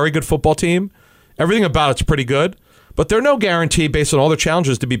is a very good football team. Everything about it's pretty good. But they're no guarantee based on all their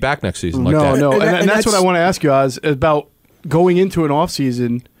challenges to be back next season like that. No. And that's what I want to ask you, Oz, about going into an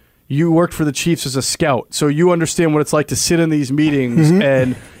offseason. You worked for the Chiefs as a scout, so you understand what it's like to sit in these meetings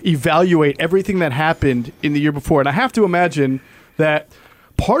and evaluate everything that happened in the year before. And I have to imagine that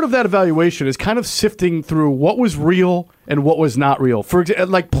part of that evaluation is kind of sifting through what was real and what was not real. For example,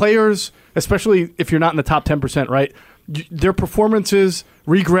 like players, especially if you're not in the top 10%, right? Their performances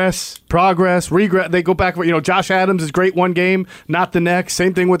regress. They go back. Josh Adams is great one game, not the next.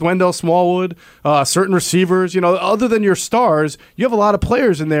 Same thing with Wendell Smallwood. Certain receivers, other than your stars, you have a lot of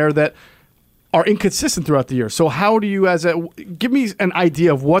players in there that are inconsistent throughout the year. So how do you, give me an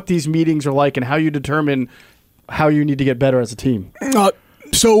idea of what these meetings are like and how you determine how you need to get better as a team?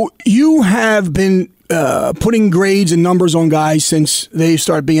 So you have been putting grades and numbers on guys since they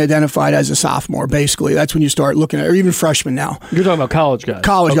start being identified as a sophomore. Basically, that's when you start looking at, or even freshmen now. You're talking about college guys.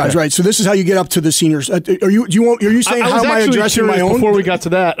 College guys, right? So this is how you get up to the seniors. Are you saying how am I addressing my own? Before we got to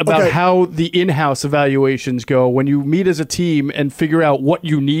that, about how the in-house evaluations go when you meet as a team and figure out what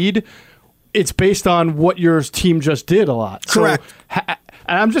you need. It's based on what your team just did a lot. Correct. So,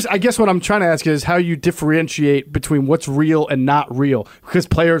 and I guess what I'm trying to ask is how you differentiate between what's real and not real, because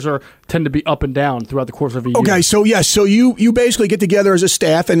players tend to be up and down throughout the course of a year. Okay, so yes, so you basically get together as a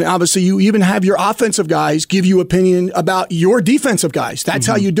staff, and obviously you even have your offensive guys give you opinion about your defensive guys. That's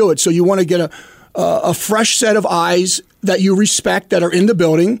how you do it. So you want to get a fresh set of eyes that you respect that are in the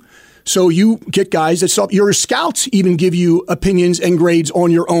building. So you get guys that your scouts even give you opinions and grades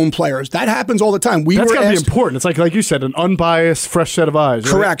on your own players. That happens all the time. That's got to be important. It's like you said, an unbiased, fresh set of eyes.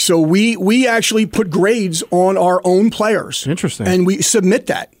 Right? Correct. So we actually put grades on our own players. Interesting. And we submit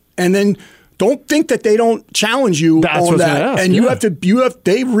that. And then don't think that they don't challenge you on that. And you have to.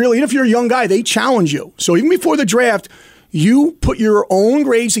 They really, even if you're a young guy, they challenge you. So even before the draft, you put your own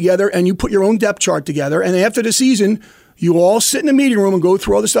grades together and you put your own depth chart together. And after the season, you all sit in the meeting room and go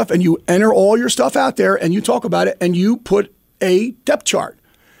through all the stuff, and you enter all your stuff out there, and you talk about it, and you put a depth chart.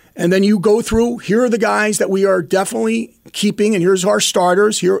 And then you go through, here are the guys that we are definitely keeping, and here's our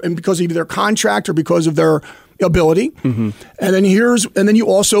starters here, and because of either their contract or because of their ability. And then you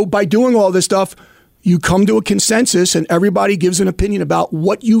also, by doing all this stuff, you come to a consensus, and everybody gives an opinion about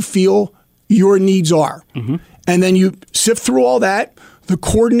what you feel your needs are. And then you sift through all that. The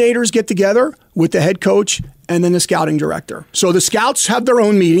coordinators get together with the head coach and then the scouting director. So the scouts have their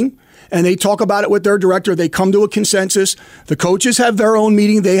own meeting, and they talk about it with their director. They come to a consensus. The coaches have their own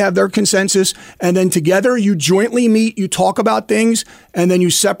meeting. They have their consensus. And then together you jointly meet, you talk about things, and then you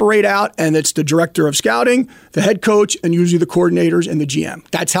separate out, and it's the director of scouting, the head coach, and usually the coordinators and the GM.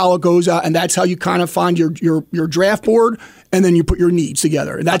 That's how it goes out, and that's how you kind of find your draft board, and then you put your needs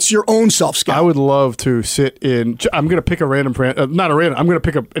together. And that's your own self-scout. I would love to sit in – I'm going to pick a random I'm going to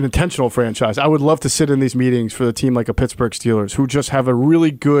pick an intentional franchise. I would love to sit in these meetings for the team like a Pittsburgh Steelers, who just have a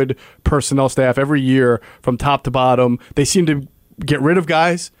really good personnel staff every year from top to bottom. They seem to get rid of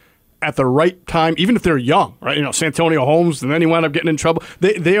guys at the right time, even if they're young, right? Santonio Holmes, and then he wound up getting in trouble.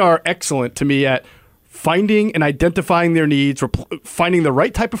 They are excellent to me at finding and identifying their needs, finding the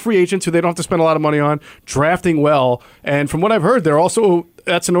right type of free agents who they don't have to spend a lot of money on, drafting well. And from what I've heard,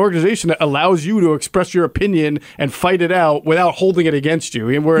 that's an organization that allows you to express your opinion and fight it out without holding it against you.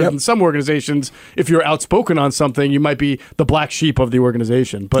 And whereas in some organizations, if you're outspoken on something, you might be the black sheep of the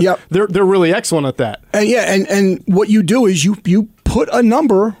organization. But they're really excellent at that. And what you do is you put a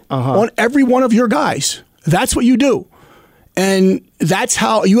number on every one of your guys. That's what you do. And that's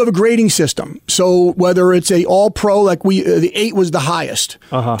how you have a grading system. So whether it's a all-pro, like the 8 was the highest.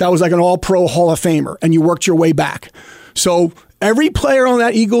 That was like an all-pro Hall of Famer, and you worked your way back. So every player on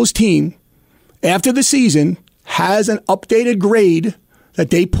that Eagles team, after the season, has an updated grade that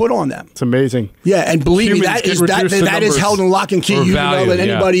they put on them. It's amazing. Yeah, and believe me, that is held in lock and key. You know than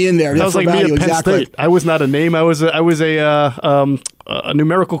anybody in there. That was like me at Penn State. I was not a name. I was a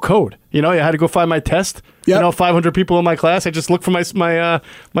numerical code. I had to go find my test. 500 people in my class. I just looked for my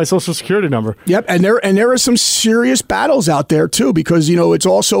social security number. Yep, and there are some serious battles out there too, because it's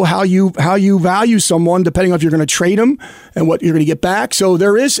also how you value someone depending on if you're going to trade them and what you're going to get back. So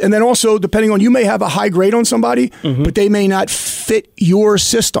there is, and then also depending on, you may have a high grade on somebody, but they may not fit your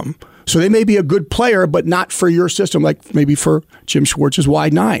system. So they may be a good player, but not for your system, like maybe for Jim Schwartz's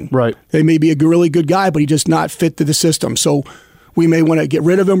wide 9. Right. They may be a really good guy, but he just not fit to the system. So we may want to get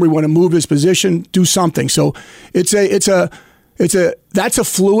rid of him. We want to move his position, do something. So that's a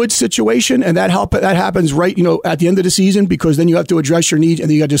fluid situation, and that happens right at the end of the season, because then you have to address your needs, and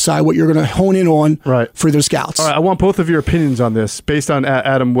then you got to decide what you're going to hone in on for the scouts. All right, I want both of your opinions on this, based on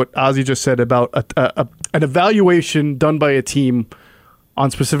Adam, what Ozzie just said about an evaluation done by a team on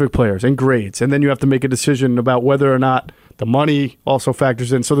specific players and grades, and then you have to make a decision about whether or not the money also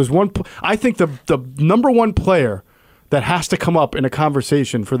factors in. So there's one. I think the number one player that has to come up in a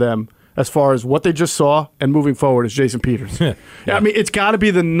conversation for them as far as what they just saw and moving forward is Jason Peters. Yeah. I mean, it's got to be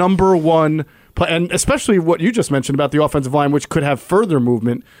the number one play, and especially what you just mentioned about the offensive line, which could have further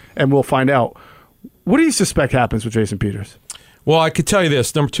movement, and we'll find out. What do you suspect happens with Jason Peters? Well, I could tell you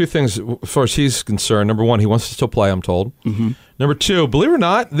this. Number 2 things, as far as he's concerned. Number 1, he wants to still play, I'm told. Number 2, believe it or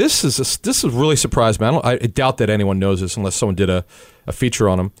not, this is really surprised me. I doubt that anyone knows this unless someone did a feature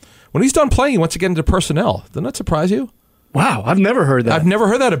on him. When he's done playing, he wants to get into personnel. Doesn't that surprise you? Wow, I've never heard that. I've never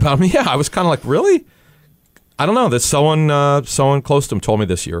heard that about him. Yeah, I was kind of like, really? I don't know. That someone close to him told me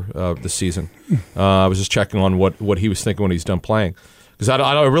this season. I was just checking on what he was thinking when he's done playing, because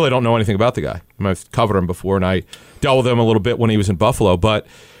I really don't know anything about the guy. I've covered him before, and I dealt with him a little bit when he was in Buffalo. But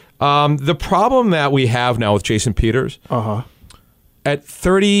the problem that we have now with Jason Peters, at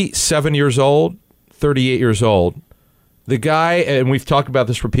 37 years old, 38 years old, the guy, and we've talked about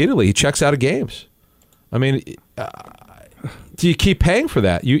this repeatedly, he checks out of games. I mean, do you keep paying for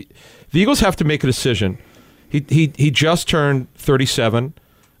that? The Eagles have to make a decision. He just turned 37.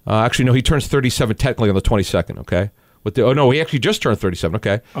 Actually, no, he turns 37 technically on the 22nd, okay? He actually just turned 37,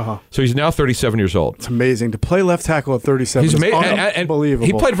 okay? So he's now 37 years old. It's amazing. To play left tackle at 37 he's is unbelievable.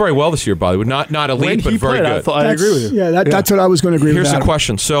 He played very well this year, by the way. Not elite, but very good. I agree with you. Yeah, that's what I was going to agree with. Here's the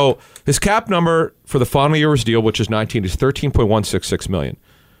question. So his cap number for the final year of his deal, which is 19, is $13.166 million.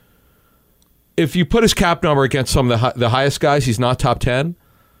 If you put his cap number against some of the highest guys, he's not top 10.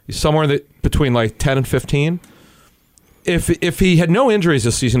 He's somewhere between like 10 and 15. If he had no injuries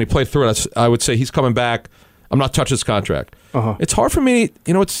this season, he played through it, I would say he's coming back. I'm not touching his contract. It's hard for me.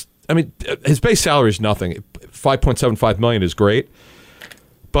 His base salary is nothing. $5.75 million is great.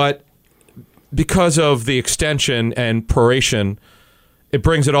 But because of the extension and proration, it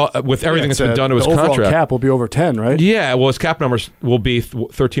brings it all with everything that's been done to his contract. The overall cap will be over 10, right? Yeah, well, his cap numbers will be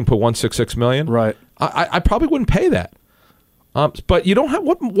 $13.166 million. Right. I probably wouldn't pay that. But you don't have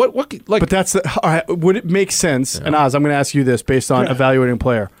what like. But that's all right. Would it make sense? Yeah. And Oz, I'm going to ask you this based on evaluating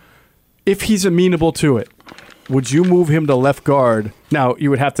player. If he's amenable to it, would you move him to left guard? Now you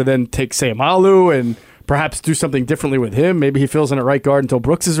would have to then take Sayamalu and perhaps do something differently with him. Maybe he fills in at right guard until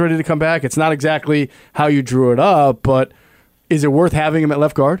Brooks is ready to come back. It's not exactly how you drew it up, but is it worth having him at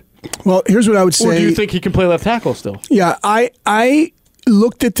left guard? Well, here's what I would say. Or do you think he can play left tackle still? Yeah, I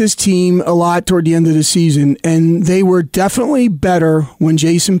looked at this team a lot toward the end of the season, and they were definitely better when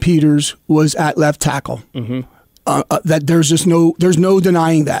Jason Peters was at left tackle. That there's no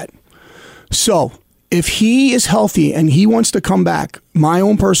denying that. So if he is healthy and he wants to come back, my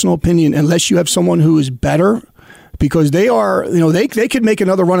own personal opinion, unless you have someone who is better, because they are, they could make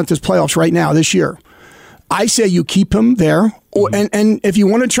another run at this playoffs right now this year. I say you keep him there, and if you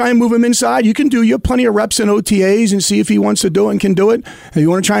want to try and move him inside, you can do. You have plenty of reps and OTAs and see if he wants to do it and can do it. If you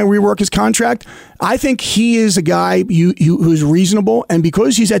want to try and rework his contract, I think he is a guy who's reasonable, and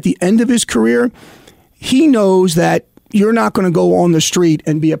because he's at the end of his career, he knows that you're not going to go on the street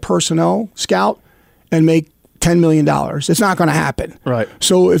and be a personnel scout and make $10 million. It's not going to happen. Right.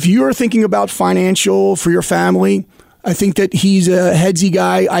 So if you're thinking about financial for your family, I think that he's a headsy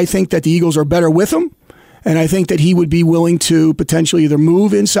guy. I think that the Eagles are better with him. And I think that he would be willing to potentially either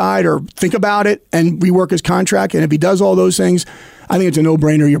move inside or think about it and rework his contract. And if he does all those things, I think it's a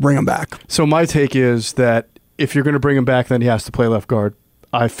no-brainer you bring him back. So my take is that if you're going to bring him back, then he has to play left guard.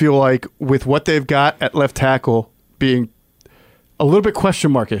 I feel like with what they've got at left tackle being a little bit question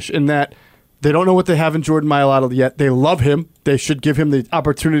markish in that they don't know what they have in Jordan Mailata yet. They love him. They should give him the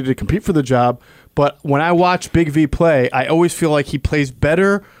opportunity to compete for the job. But when I watch Big V play, I always feel like he plays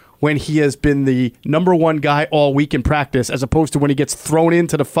better when he has been the number one guy all week in practice as opposed to when he gets thrown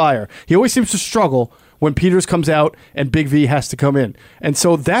into the fire. He always seems to struggle when Peters comes out and Big V has to come in. And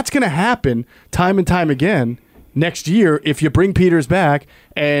so that's going to happen time and time again next year if you bring Peters back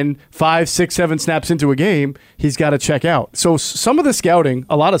and 5, 6, 7 snaps into a game, he's got to check out. So some of the scouting,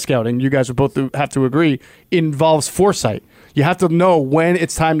 a lot of scouting, you guys would both have to agree, involves foresight. You have to know when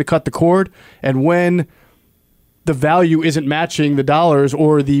it's time to cut the cord and when the value isn't matching the dollars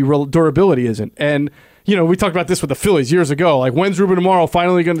or the durability isn't. And, you know, we talked about this with the Phillies years ago. Like, when's Ruben Amaro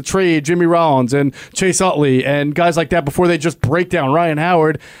finally going to trade Jimmy Rollins and Chase Utley and guys like that before they just break down Ryan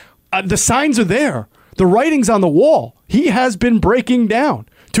Howard? The signs are there. The writing's on the wall. He has been breaking down.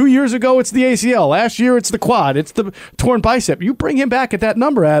 2 years ago, it's the ACL. Last year, it's the quad. It's the torn bicep. You bring him back at that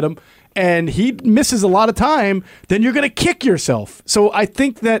number, Adam, and he misses a lot of time, then you're going to kick yourself. So I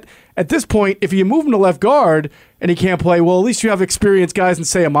think that at this point, if you move him to left guard and he can't play, well, at least you have experienced guys in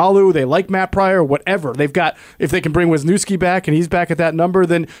Sayamalu. They like Matt Pryor, whatever. They've got, if they can bring Wisniewski back and he's back at that number,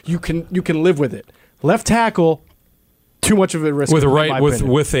 then you can live with it. Left tackle, too much of a risk. With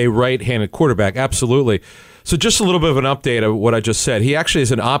a right-handed quarterback, absolutely. So just a little bit of an update of what I just said. He actually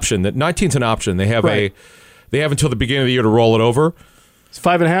is an option. That 19's an option. They have they have until the beginning of the year to roll it over. It's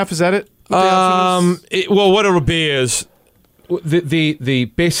 5.5. Is that it? Well, what it'll be is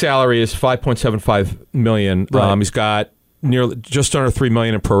the base salary is $5.75 million. Right. He's got just under $3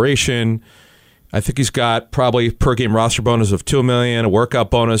 million in proration. I think he's got probably per game roster bonus of $2 million, a workout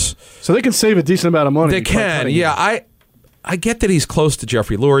bonus. So they can save a decent amount of money. They can, yeah. I get that he's close to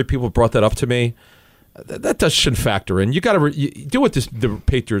Jeffrey Lurie. People brought that up to me. That shouldn't factor in. You got to do what the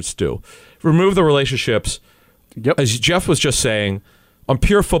Patriots do. Remove the relationships. Yep. As Jeff was just saying, on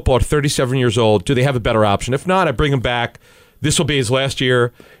pure football at 37 years old, do they have a better option? If not, I bring him back. This will be his last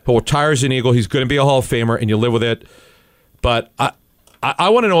year. He'll retire as an Eagle. He's going to be a Hall of Famer, and you live with it. But I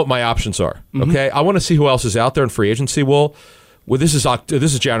want to know what my options are. Okay, I want to see who else is out there in free agency. Well, this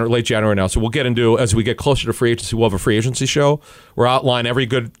is January, late January now, so we'll get into, as we get closer to free agency, we'll have a free agency show. We'll outline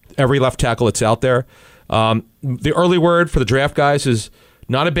every left tackle that's out there. The early word for the draft guys is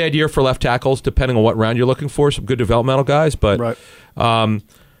not a bad year for left tackles, depending on what round you're looking for. Some good developmental guys, but right.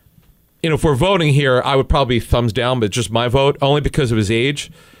 If we're voting here, I would probably thumbs down, but just my vote, only because of his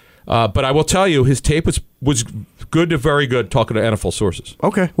age. But I will tell you, his tape was good to very good, talking to NFL sources.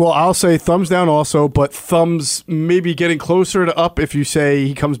 Okay. Well, I'll say thumbs down also, but thumbs maybe getting closer to up if you say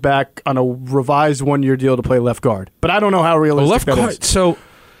he comes back on a revised 1-year deal to play left guard. But I don't know how realistic that is. So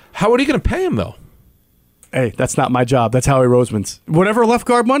how are you going to pay him, though? Hey, that's not my job. That's Howie Roseman's. Whatever left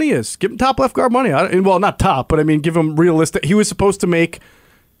guard money is, give him top left guard money. Well, not top, but I mean, give him realistic. He was supposed to make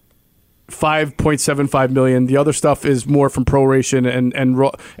 $5.75 million. The other stuff is more from proration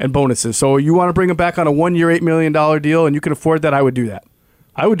and bonuses. So you want to bring him back on a 1-year, $8 million deal, and you can afford that, I would do that.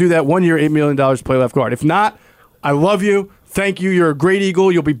 I would do that 1 year, $8 million to play left guard. If not, I love you. Thank you. You're a great Eagle.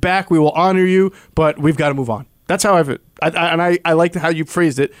 You'll be back. We will honor you, but we've got to move on. That's how I like how you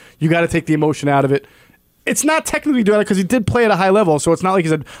phrased it. You got to take the emotion out of it. It's not technically doing it because he did play at a high level, so it's not like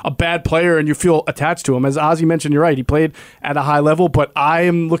he's a bad player and you feel attached to him. As Ozzie mentioned, you're right. He played at a high level, but I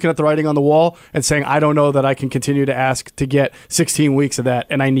am looking at the writing on the wall and saying I don't know that I can continue to ask to get 16 weeks of that,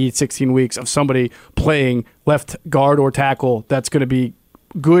 and I need 16 weeks of somebody playing left guard or tackle that's going to be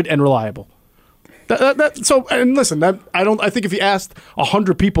good and reliable. And listen, I think if you asked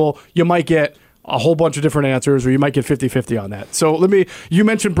 100 people, you might get a whole bunch of different answers, or you might get 50-50 on that. So you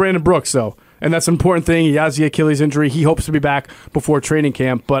mentioned Brandon Brooks, though. And that's an important thing. He has the Achilles injury. He hopes to be back before training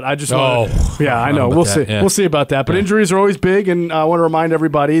camp. But I just I know. We'll see. Yeah. We'll see about that. But injuries are always big, and I want to remind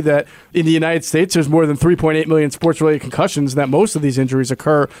everybody that in the United States, there's more than 3.8 million sports-related concussions, and that most of these injuries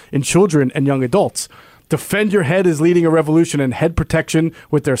occur in children and young adults. Defend Your Head is leading a revolution in head protection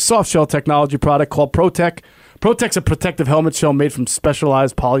with their soft shell technology product called ProTech. ProTech's a protective helmet shell made from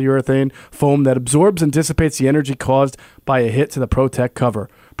specialized polyurethane foam that absorbs and dissipates the energy caused by a hit to the ProTech cover.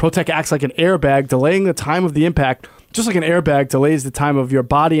 ProTech acts like an airbag, delaying the time of the impact Just like an airbag delays the time of your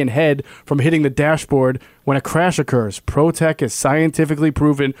body and head from hitting the dashboard when a crash occurs, ProTech is scientifically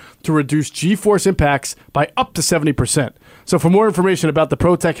proven to reduce G-force impacts by up to 70%. So for more information about the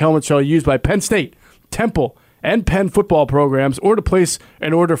ProTech helmet shell used by Penn State, Temple, and Penn football programs, or to place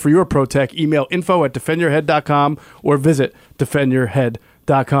an order for your ProTech, email info@defendyourhead.com or visit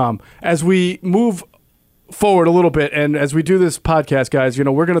defendyourhead.com. As we move forward a little bit, and as we do this podcast, guys,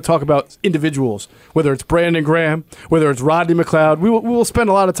 we're going to talk about individuals, whether it's Brandon Graham, whether it's Rodney McLeod. We will spend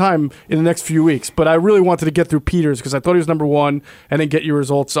a lot of time in the next few weeks, but I really wanted to get through Peters because I thought he was number one, and then get your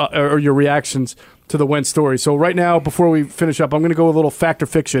results or your reactions to the Wentz story. So right now, before we finish up, I'm going to go a little fact or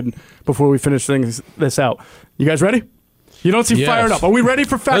fiction before we finish this out. You guys ready? You don't seem fired up. Are we ready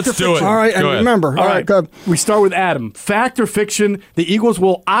for fact or fiction? All right, and remember. All right, good. We start with Adam. Fact or fiction, the Eagles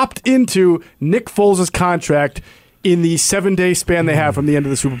will opt into Nick Foles' contract in the 7-day span they have from the end of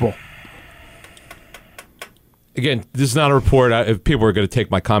the Super Bowl. Again, this is not a report. If people are going to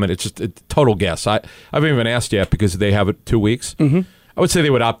take my comment, it's just a total guess. I haven't even asked yet because they have it 2 weeks. Mm-hmm. I would say they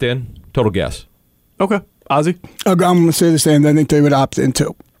would opt in. Total guess. Okay. Ozzy? I'm going to say the same. I think they would opt in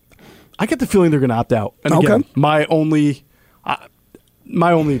too. I get the feeling they're going to opt out. And again, my only,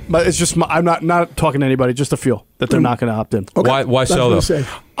 it's just, I'm not talking to anybody, just a feel that they're not going to opt in. Okay. Why so, though?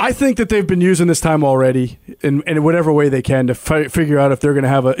 I think that they've been using this time already in whatever way they can to figure out if they're going to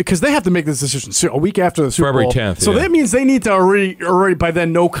have because they have to make this decision a week after the Super Bowl. February 10th. So that means they need to already by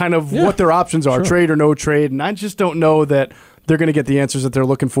then know kind of what their options are, trade or no trade. And I just don't know that they're going to get the answers that they're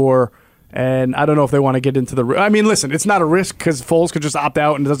looking for. And I don't know if they want to get into the. I mean, listen, it's not a risk because Foles could just opt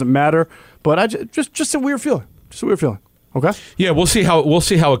out and it doesn't matter. But I just a weird feeling. Just a weird feeling. Okay. Yeah, we'll see how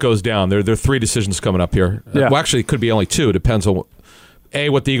it goes down. There are 3 decisions coming up here. Yeah. Well, actually, it could be only 2. It depends on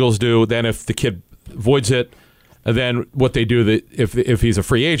what the Eagles do. Then if the kid voids it, and then what they do. If he's a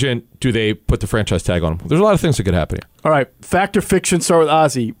free agent, do they put the franchise tag on him? There's a lot of things that could happen here. All right. Fact or fiction? Start with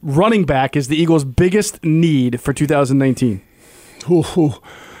Ozzy. Running back is the Eagles' biggest need for 2019. Ooh.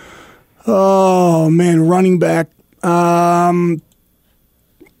 Oh, man, running back. I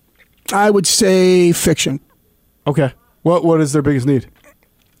would say fiction. Okay. What is their biggest need?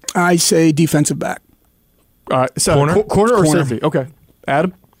 I say defensive back. All right. So corner or safety? Okay.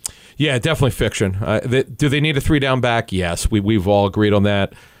 Adam? Yeah, definitely fiction. Do they need a 3-down back? Yes. We've all agreed on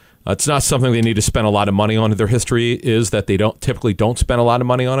that. It's not something they need to spend a lot of money on. Their history is that they typically don't spend a lot of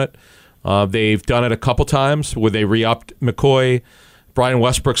money on it. They've done it a couple times where they re-upped McCoy. Brian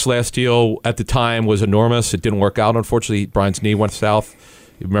Westbrook's last deal at the time was enormous. It didn't work out, unfortunately. Brian's knee went south.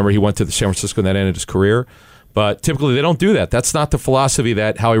 You remember he went to the San Francisco and that ended his career. But typically they don't do that. That's not the philosophy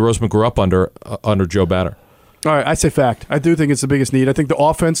that Howie Roseman grew up under Joe Banner. All right, I say fact. I do think it's the biggest need. I think the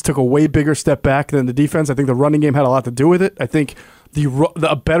offense took a way bigger step back than the defense. I think the running game had a lot to do with it. I think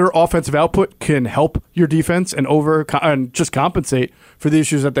a better offensive output can help your defense and just compensate for the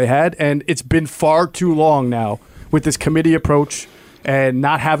issues that they had. And it's been far too long now with this committee approach and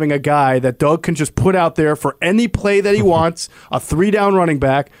not having a guy that Doug can just put out there for any play that he wants, a 3-down running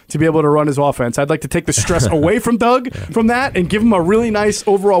back, to be able to run his offense. I'd like to take the stress away from Doug from that and give him a really nice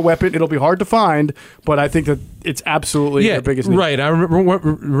overall weapon. It'll be hard to find, but I think that it's absolutely their biggest need. Right. I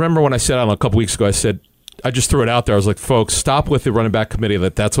remember when I said a couple weeks ago, I just threw it out there. I was like, folks, stop with the running back committee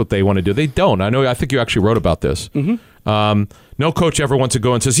that's what they want to do. They don't. I think you actually wrote about this. Mm-hmm. No coach ever wants to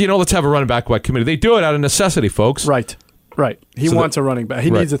go and says, let's have a running back by committee. They do it out of necessity, folks. Right. He wants a running back. He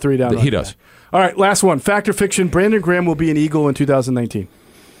needs a 3-down. He does. Back. All right, last one. Fact or fiction? Brandon Graham will be an Eagle in 2019.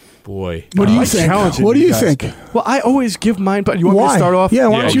 Boy. What do you think? What do you think? Well, I always give mine, but you want me to start off? Yeah,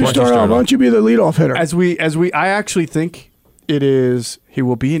 why don't you start off? Why don't you be the leadoff hitter? I actually think he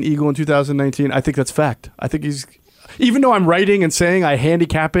will be an Eagle in 2019. I think that's fact. I think even though I'm writing and saying I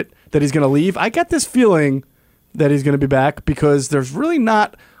handicap it that he's going to leave, I get this feeling that he's going to be back because there's really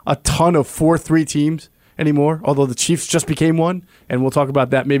not a ton of 4-3 teams anymore, although the Chiefs just became one, and we'll talk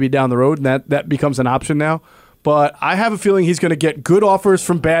about that maybe down the road, and that becomes an option now. But I have a feeling he's going to get good offers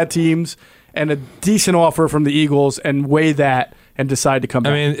from bad teams and a decent offer from the Eagles and weigh that and decide to come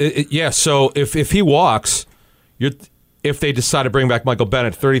back. I mean, so if he walks, if they decide to bring back Michael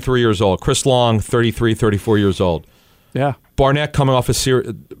Bennett, 33 years old, Chris Long, 33, 34 years old. Yeah. Barnett coming off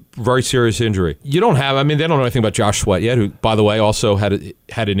a very serious injury. They don't know anything about Josh Sweat yet, who, by the way, also had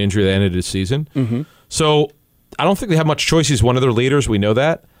an injury that ended his season. Mm-hmm. So I don't think they have much choice. He's one of their leaders. We know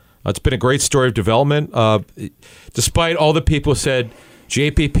that. It's been a great story of development. Despite all the people who said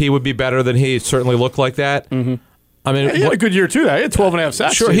JPP would be better than he, it certainly looked like that. Mm-hmm. I mean, he had a good year too. He had 12.5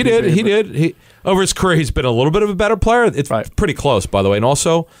 sacks. Sure, he did. Over his career, he's been a little bit of a better player. It's pretty close, by the way. And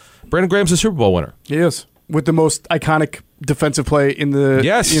also, Brandon Graham's a Super Bowl winner. He is, with the most iconic defensive play in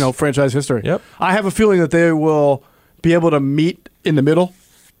the franchise history. Yep. I have a feeling that they will be able to meet in the middle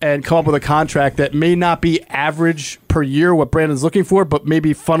and come up with a contract that may not be average per year, what Brandon's looking for, but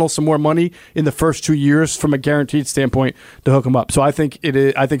maybe funnel some more money in the first 2 years from a guaranteed standpoint to hook him up. So I think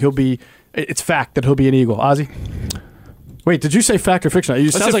he'll be. It's fact that he'll be an Eagle. Ozzy? Wait, did you say fact or fiction?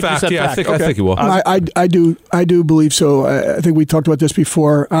 It sounds like fact. you said Yeah, fact. I think he will. I do believe so. I think we talked about this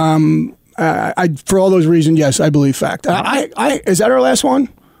before. For all those reasons, yes, I believe fact. Is that our last one?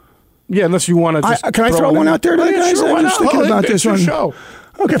 Yeah, unless you want to just can I throw one out there today, guys? Sure, I'm just thinking about this one. Show.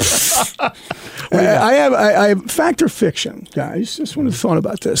 Okay. I have fact or fiction, guys. Just wanted to thought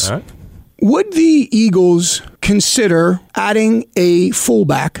about this. All right. Would the Eagles consider adding a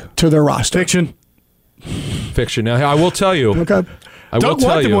fullback to their roster? Fiction. Now, I will tell you. Okay. Doug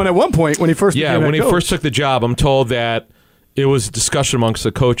wanted one at one point when he first became when he head coach. first took the job, I'm told that it was a discussion amongst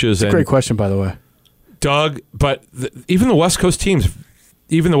the coaches. Great question, by the way. Doug, but even the West Coast teams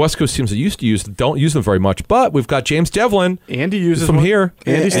that used to use don't use them very much. But we've got James Devlin. Andy uses from one. here.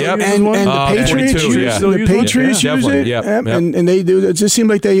 And the Patriots use it. Yep. And they do. It just seems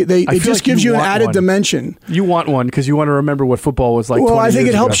like it just gives you an added dimension. You want one because you want to remember what football was like. Well, I think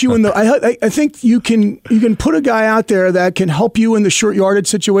it helps you in the. I think you can put a guy out there that can help you in the short yardage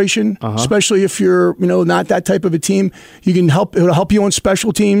situation, especially if you're not that type of a team. You can help. It'll help you on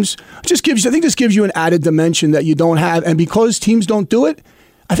special teams. I think this gives you an added dimension that you don't have, and because teams don't do it,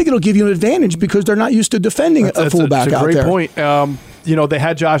 I think it'll give you an advantage because they're not used to defending a fullback out there. That's a great point. They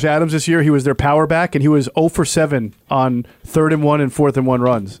had Josh Adams this year. He was their power back, and he was 0 for 7 on 3rd and 1 and 4th and 1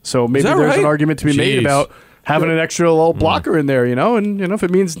 runs. So maybe there's an argument to be made about having an extra little blocker in there, and if it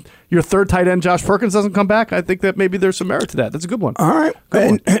means your third tight end, Josh Perkins, doesn't come back, I think that maybe there's some merit to that. That's a good one. All right.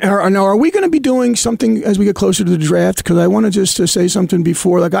 Now, are we going to be doing something as we get closer to the draft? Because I wanted just to say something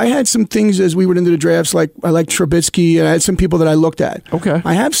before. Like, I had some things as we went into the drafts, like I liked Trubisky, and I had some people that I looked at. Okay.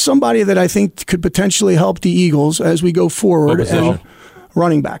 I have somebody that I think could potentially help the Eagles as we go forward.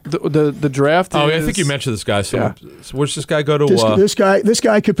 Running back. The draft. I think you mentioned this guy. So where's this guy go to? This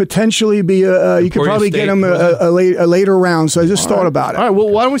guy could potentially be. You could probably get him a later round. So I just thought about it. All right. Well,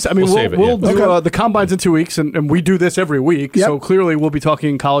 why don't we? We'll do Okay. the combines in 2 weeks, and we do this every week. Yep. So clearly, we'll be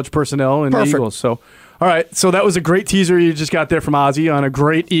talking college personnel and Perfect. Eagles. So. All right, so that was a great teaser you just got there from Ozzy on a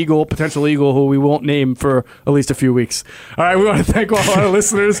great potential Eagle who we won't name for at least a few weeks. All right, we want to thank all our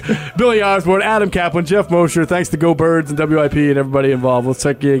listeners, Billy Osborne, Adam Kaplan, Jeff Mosher. Thanks to Go Birds and WIP and everybody involved. We'll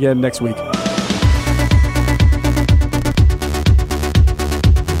check you again next week.